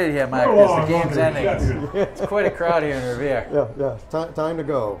excited here, Mike, because the game's ending. It's quite a crowd here in Revere. Yeah. Time to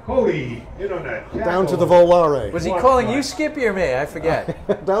go. Cody, in on that tackle. Down to the Volare. Was he calling you Skippy or me? I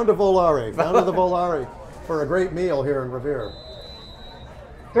forget. Down to Volare. Down to the Volare for a great meal here in Revere.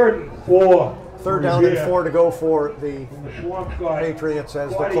 3rd and 4. 3rd down and 4 to go for the Patriots as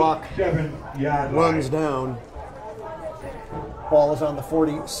the clock runs down. Ball is on the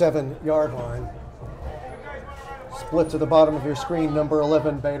 47-yard line. Split to the bottom of your screen, number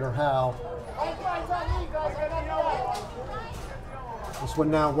 11, Bader Howe. This one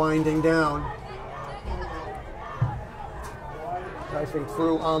now winding down. Driving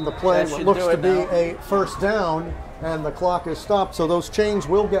through on the play. What looks to be a 1st down, and the clock is stopped, so those chains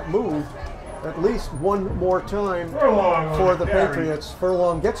will get moved at least one more time for the Patriots.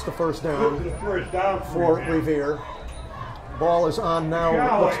 Furlong gets the 1st down for Revere. Ball is on now,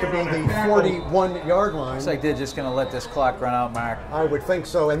 what looks to be the 41-yard line. Looks like they're just going to let this clock run out, Mark. I would think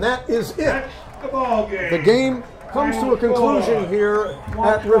so, and that is it. The ball game. The game comes to a conclusion here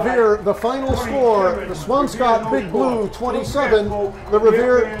at Revere. The final score, the Swampscott Big Blue 27, the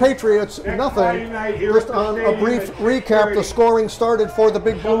Revere Patriots nothing. Just on a brief recap, the scoring started for the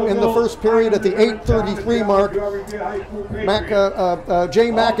Big Blue in the first period at the 8:33 mark.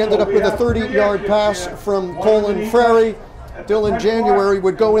 J. Mac ended up with a 30-yard pass from Colin Frary. Dylan January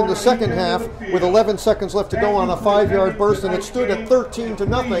would go in the second half with 11 seconds left to go on a 5-yard burst, and it stood at 13-0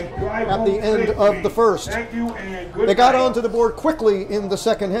 at the end of the first. They got onto the board quickly in the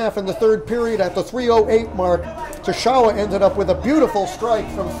second half. In the third period at the 3:08 mark, Tashawa ended up with a beautiful strike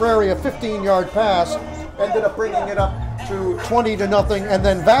from Frary, a 15-yard pass, ended up bringing it up to 20-0, and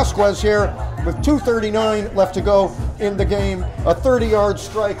then Vasquez here with 2:39 left to go in the game, a 30-yard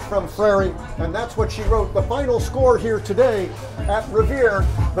strike from Frary, and that's what she wrote. The final score here today at Revere,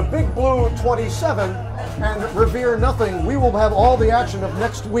 the Big Blue 27 and Revere nothing. We will have all the action of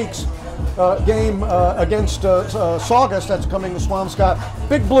next week's game against Saugus that's coming to Swampscott.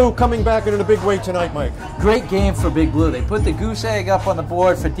 Big Blue coming back in a big way tonight, Mike. Great game for Big Blue. They put the goose egg up on the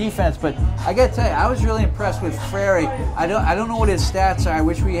board for defense, but I got to tell you, I was really impressed with Frary. I don't know what his stats are. I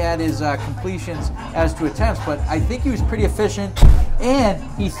wish we had his completions as to attempts, but I think he was pretty efficient, and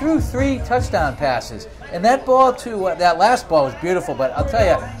he threw 3 touchdown passes. And that ball that last ball was beautiful, but I'll tell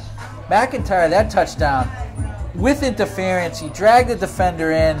you, McIntyre, that touchdown, with interference, he dragged the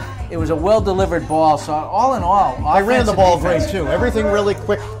defender in. It was a well-delivered ball. So all in all, I ran the ball great too. Everything really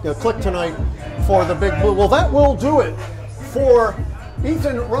clicked tonight for the Big Blue. Well, that will do it for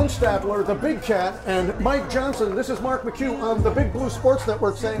Ethan Runstadler, the Big Cat, and Mike Johnson. This is Marc McHugh on the Big Blue Sports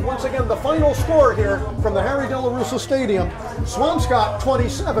Network saying once again the final score here from the Harry De La Russa Stadium: Swampscott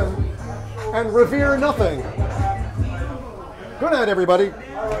 27 and Revere nothing. Good night, everybody.